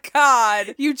 Oh my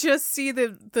god. You just see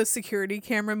the security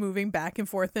camera moving back and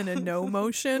forth in a no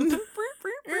motion.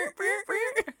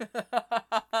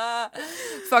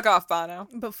 Fuck off, Bono.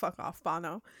 But fuck off,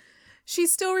 Bono. She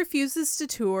still refuses to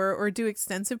tour or do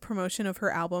extensive promotion of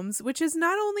her albums, which is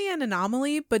not only an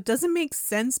anomaly, but doesn't make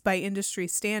sense by industry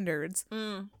standards.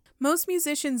 Most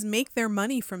musicians make their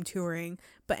money from touring,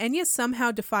 but Enya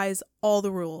somehow defies all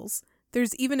the rules.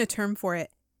 There's even a term for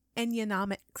it.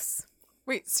 Enyanomics.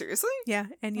 Wait, seriously? Yeah,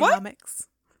 Enyanomics.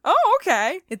 What? Oh,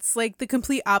 okay. It's like the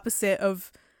complete opposite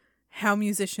of how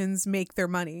musicians make their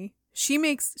money. Is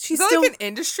that like an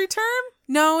industry term?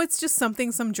 No, it's just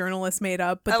something some journalist made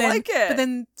up. But I like it. But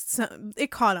then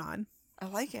it caught on. I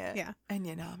like it. Yeah.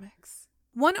 Enyanomics.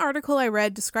 One article I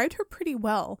read described her pretty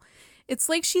well. It's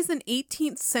like she's an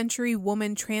 18th century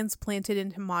woman transplanted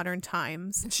into modern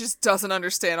times. And she just doesn't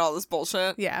understand all this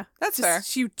bullshit. Yeah. That's fair.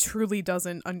 She truly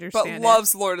doesn't understand But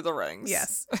loves Lord of the Rings.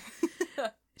 Yes.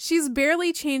 She's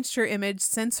barely changed her image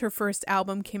since her first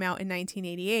album came out in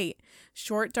 1988.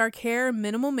 Short, dark hair,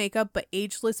 minimal makeup, but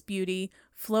ageless beauty,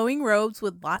 flowing robes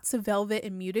with lots of velvet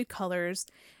and muted colors,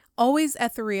 always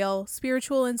ethereal,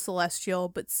 spiritual and celestial,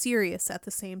 but serious at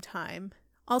the same time.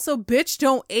 Also, bitch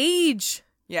don't age.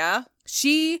 Yeah?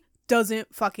 She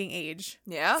doesn't fucking age.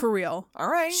 Yeah? For real. All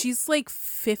right. She's like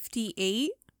 58.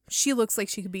 She looks like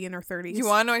she could be in her 30s. You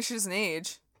want to know why she doesn't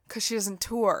age? Because she doesn't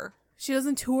tour. She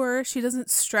doesn't tour. She doesn't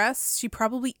stress. She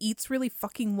probably eats really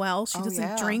fucking well. She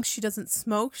doesn't drink. She doesn't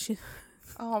smoke.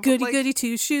 Goody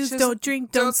two shoes. Don't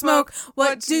drink. Don't smoke.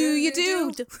 What do you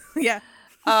do? Yeah.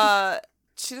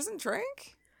 She doesn't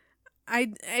drink?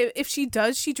 If she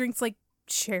does, she drinks like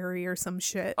cherry or some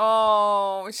shit.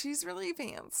 Oh, she's really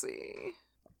fancy.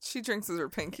 She drinks with her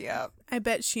pinky up. I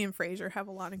bet she and Frasier have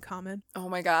a lot in common. Oh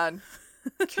my god.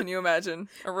 Can you imagine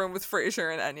a room with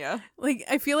Frasier and Enya? Like,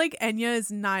 I feel like Enya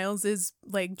is Niles's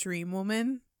like dream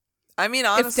woman. I mean,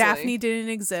 honestly, if Daphne didn't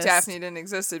exist,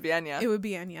 it'd be Enya. It would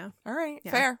be Enya. All right,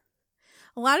 yeah. Fair.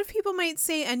 A lot of people might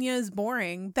say Enya is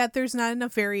boring, that there's not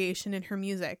enough variation in her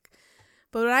music.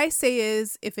 But what I say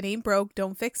is, if it ain't broke,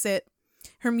 don't fix it.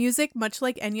 Her music, much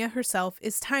like Enya herself,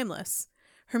 is timeless.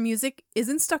 Her music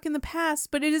isn't stuck in the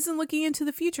past, but it isn't looking into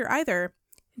the future either.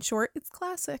 In short, it's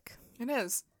classic. It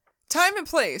is. Time and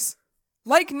place.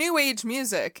 Like new age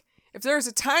music. If there's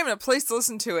a time and a place to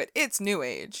listen to it, it's new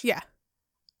age. Yeah.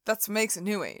 That's what makes it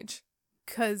new age.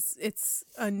 Because it's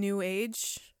a new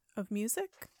age of music?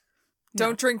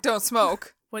 Don't drink, don't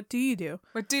smoke. What do you do?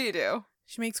 What do you do?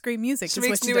 She makes great music. She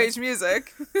makes new age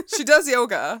music. She does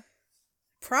yoga.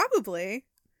 Probably.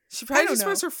 She probably just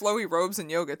wears her flowy robes in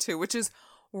yoga too, which is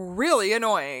really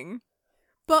annoying.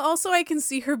 But also I can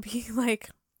see her being like,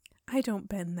 I don't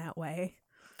bend that way.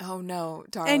 Oh no,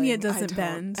 darling. Enya doesn't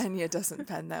bend. Enya doesn't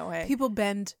bend that way. People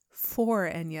bend for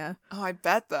Enya. Oh, I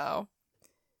bet though.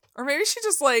 Or maybe she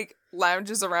just, like,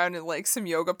 lounges around in, like, some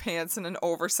yoga pants and an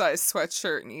oversized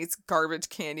sweatshirt and eats garbage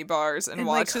candy bars and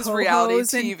watches like, reality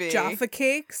TV. TV. And Jaffa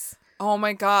cakes. Oh,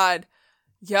 my God.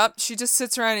 Yep, she just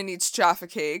sits around and eats Jaffa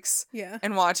cakes. Yeah.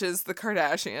 And watches the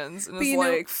Kardashians and is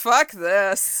like, fuck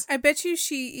this. I bet you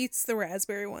she eats the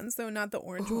raspberry ones, though, not the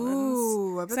orange ones.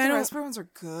 Ooh, I bet the raspberry ones are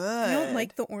good. I don't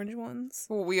like the orange ones.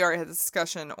 Well, we already had this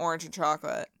discussion, orange and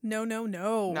chocolate. No. No.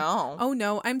 Oh,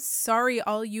 no. I'm sorry,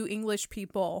 all you English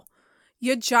people.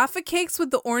 Your Jaffa cakes with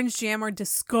the orange jam are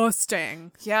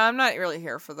disgusting. Yeah, I'm not really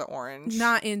here for the orange.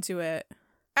 Not into it.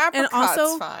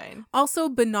 Apricot's fine. Also,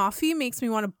 banoffee makes me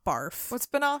want to barf. What's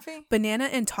banoffee? Banana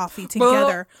and toffee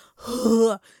together.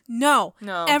 No.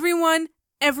 Everyone,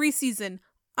 every season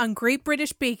on Great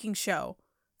British Baking Show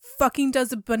fucking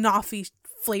does a banoffee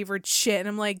flavored shit. And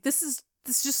I'm like, this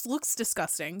just looks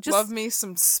disgusting. Love me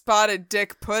some spotted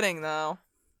dick pudding, though.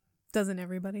 Doesn't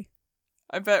everybody?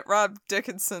 I bet Rob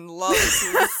Dickinson loves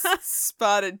his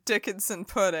spotted Dickinson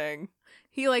pudding.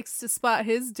 He likes to spot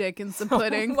his dick in some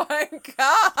pudding. Oh my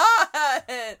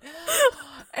God!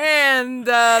 And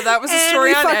that was a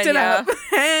story on Enya. It up.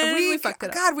 And we fucked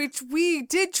it up. God, we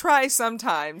did try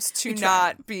sometimes to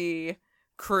not be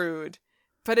crude,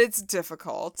 but it's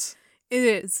difficult. It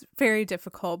is very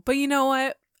difficult. But you know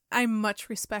what? I much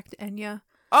respect Enya.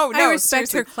 Oh, no, I respect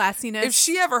seriously. her classiness. If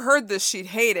she ever heard this, she'd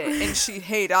hate it, and she'd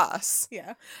hate us.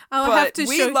 Yeah.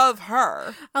 We love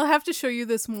her. I'll have to show you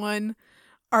this one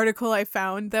article I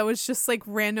found that was just like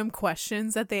random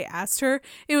questions that they asked her.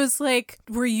 It was like,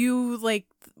 were you like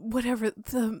whatever,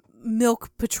 the milk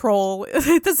patrol?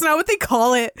 That's not what they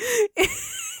call it.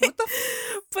 What the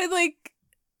but like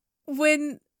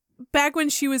back when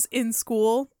she was in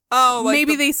school. Oh, like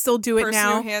maybe they still do it now.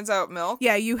 Person who hands out milk?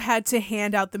 Yeah, you had to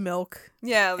hand out the milk.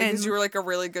 Yeah, because you were like a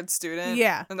really good student.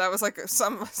 Yeah. And that was like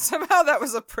somehow that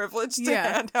was a privilege to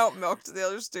hand out milk to the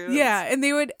other students. Yeah, and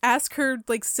they would ask her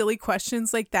like silly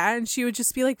questions like that, and she would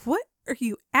just be like, "What are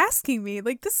you asking me?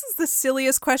 Like, this is the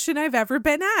silliest question I've ever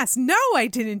been asked. No, I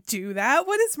didn't do that.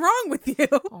 What is wrong with you?"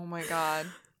 Oh my God.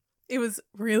 It was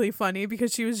really funny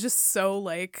because she was just so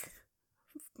like,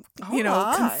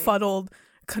 confuddled.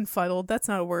 Confuddled, that's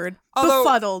not a word.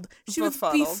 Befuddled. She was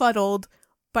befuddled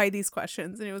by these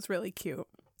questions, and it was really cute.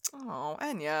 Oh,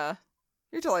 Enya.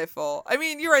 You're delightful. I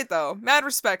mean, you're right, though. Mad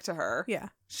respect to her. Yeah.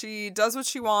 She does what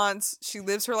she wants. She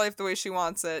lives her life the way she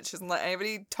wants it. She doesn't let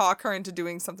anybody talk her into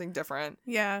doing something different.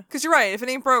 Yeah. Because you're right. If it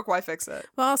ain't broke, why fix it?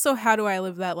 Well, also, how do I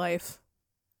live that life?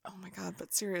 Oh my God,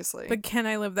 but seriously. But can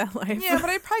I live that life? Yeah, but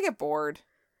I'd probably get bored.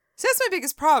 See, that's my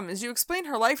biggest problem, is you explain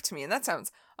her life to me, and that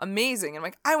sounds amazing. I'm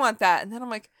like, I want that. And then I'm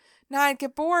like, nah, I'd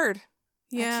get bored.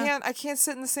 Yeah. I can't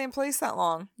sit in the same place that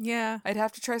long. Yeah. I'd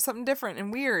have to try something different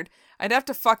and weird. I'd have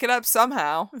to fuck it up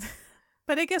somehow.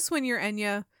 But I guess when you're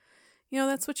Enya,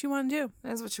 that's what you want to do.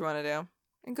 That's what you want to do.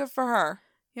 And good for her.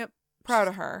 Yep. Proud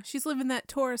of her. She's living that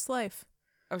Taurus life.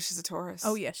 Oh, she's a Taurus.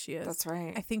 Oh, yes, she is. That's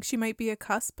right. I think she might be a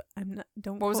cusp.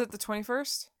 What was it, the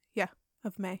 21st? Yeah,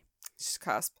 of May. She's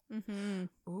cusp. Mm-hmm.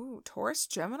 Ooh, Taurus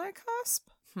Gemini cusp?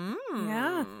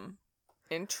 Yeah.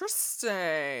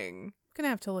 Interesting. Gonna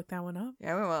have to look that one up.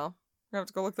 Yeah, we will. We're gonna have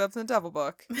to go look that up in the Devil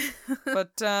Book.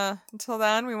 But until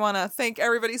then, we want to thank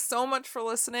everybody so much for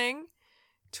listening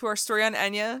to our story on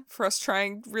Enya, for us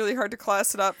trying really hard to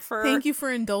class it up for Thank you for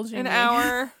indulging an me.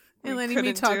 hour. And letting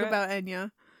me talk about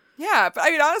Enya. Yeah, but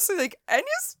I mean, honestly, like, I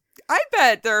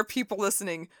bet there are people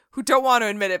listening who don't want to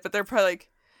admit it, but they're probably like,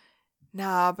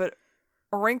 nah, but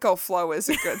Orinko Flow is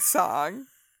a good song.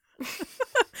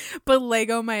 But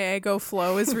Leggo My Eggo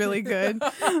Flow is really good.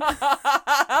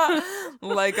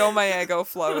 Leggo My Eggo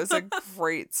Flow is a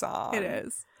great song. It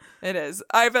is. It is.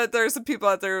 I bet there's some people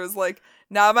out there who's like,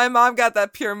 nah, my mom got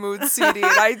that Pure Mood CD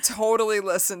and I totally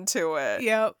listened to it.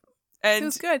 Yep. And it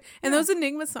was good. And those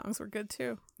Enigma songs were good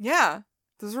too. Yeah.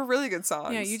 Those were really good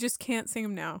songs. Yeah, you just can't sing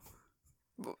them now.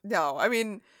 No, I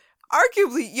mean,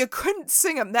 arguably, you couldn't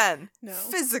sing them then. No.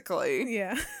 Physically.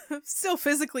 Yeah. Still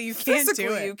physically, you can't do it.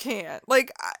 Physically, you can't.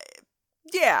 Like,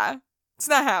 yeah, it's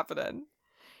not happening.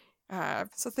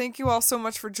 So thank you all so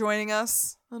much for joining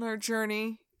us on our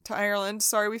journey to Ireland.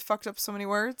 Sorry we fucked up so many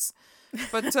words.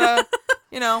 But,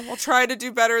 we'll try to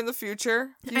do better in the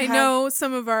future. I know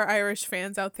some of our Irish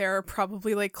fans out there are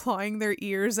probably, like, clawing their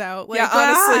ears out. Like, yeah,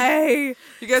 honestly. why?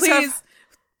 You guys Please.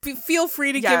 Feel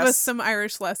free to give us some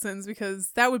Irish lessons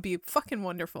because that would be fucking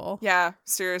wonderful. Yeah,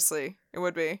 seriously. It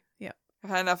would be. Yep. I've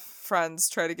had enough friends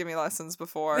try to give me lessons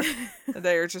before.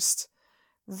 They are just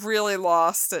really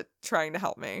lost at trying to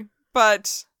help me.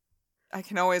 But I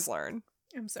can always learn.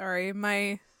 I'm sorry.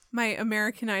 My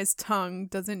Americanized tongue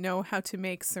doesn't know how to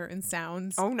make certain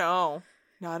sounds. Oh, no.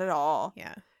 Not at all.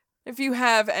 Yeah. If you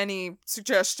have any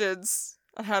suggestions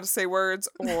on how to say words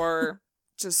or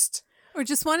just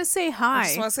want to say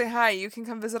hi. You can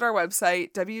come visit our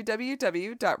website,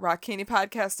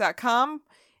 www.rockcandypodcast.com,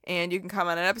 and you can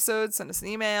comment on episodes, send us an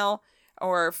email,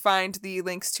 or find the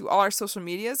links to all our social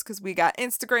medias, because we got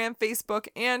Instagram, Facebook,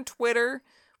 and Twitter.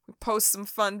 We post some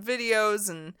fun videos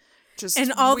and just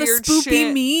all weird the spoopy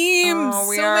shit. memes.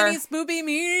 Oh, many spoopy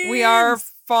memes. We are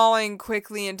falling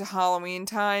quickly into Halloween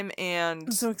time, and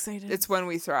I'm so excited. It's when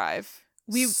we thrive.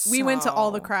 We went to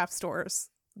all the craft stores.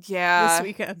 Yeah. This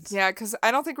weekend. Yeah, because I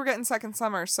don't think we're getting second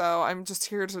summer, so I'm just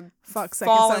here to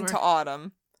fall into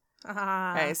autumn.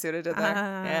 Hey, see what I did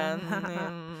there?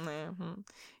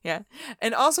 Yeah.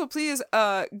 And also, please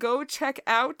go check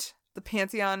out the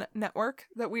Pantheon Network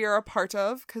that we are a part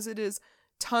of, because it is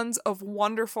tons of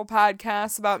wonderful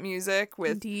podcasts about music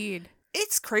with... Indeed.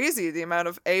 It's crazy the amount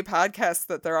of A, podcasts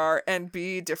that there are, and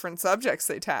B, different subjects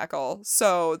they tackle.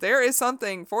 So there is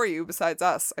something for you besides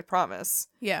us, I promise.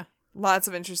 Yeah. Lots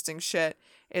of interesting shit.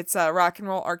 It's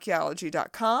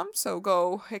rockandrollarchaeology.com. So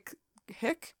go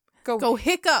Go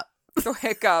hiccup. Go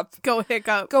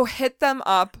hit them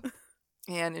up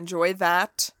and enjoy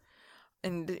that.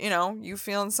 And, you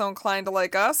feeling so inclined to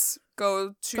like us,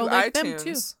 go to like iTunes.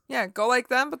 Them too. Yeah, go like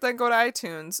them, but then go to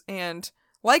iTunes and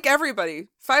like everybody.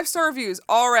 5-star reviews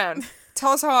all around.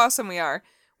 Tell us how awesome we are.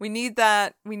 We need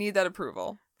that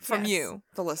approval from you,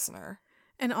 the listener.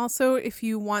 And also, if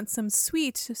you want some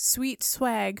sweet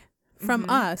swag from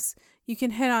us, you can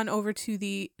head on over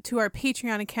to our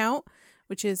Patreon account,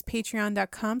 which is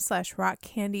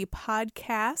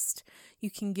patreon.com/rockcandypodcast.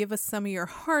 You can give us some of your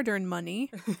hard-earned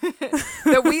money.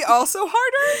 That we also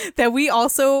hard-earn? That we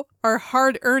also are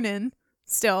hard-earning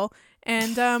still.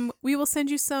 And we will send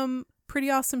you some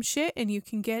pretty awesome shit, and you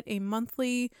can get a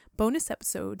monthly bonus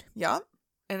episode. Yep.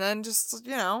 And then just,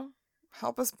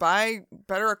 help us buy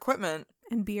better equipment.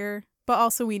 And beer. But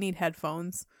also we need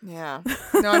headphones. Yeah.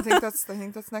 No, I think that's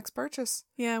next purchase.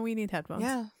 Yeah, we need headphones.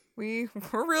 Yeah. We're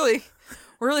really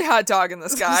hot dogging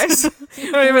this, guys.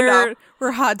 You don't even know.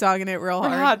 We're hot dogging it real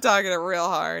hard. We're hot dogging it real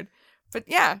hard. But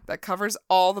yeah, that covers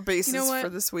all the bases for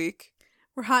this week.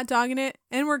 We're hot dogging it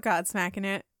and we're godsmacking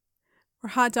it. We're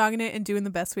hot dogging it and doing the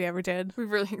best we ever did. We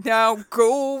really now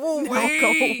go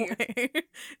away.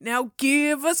 Now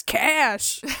give us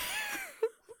cash.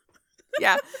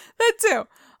 Yeah, that too.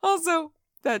 Also,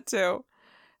 that too.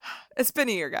 It's been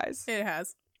a year, guys. It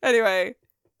has. Anyway,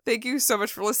 thank you so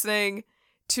much for listening.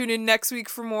 Tune in next week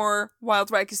for more wild,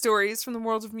 wacky stories from the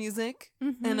world of music.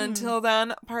 Mm-hmm. And until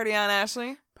then, party on,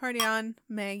 Ashley. Party on,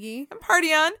 Maggie. And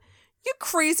party on, you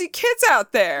crazy kids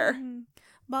out there.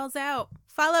 Balls out.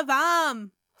 Fala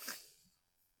vam.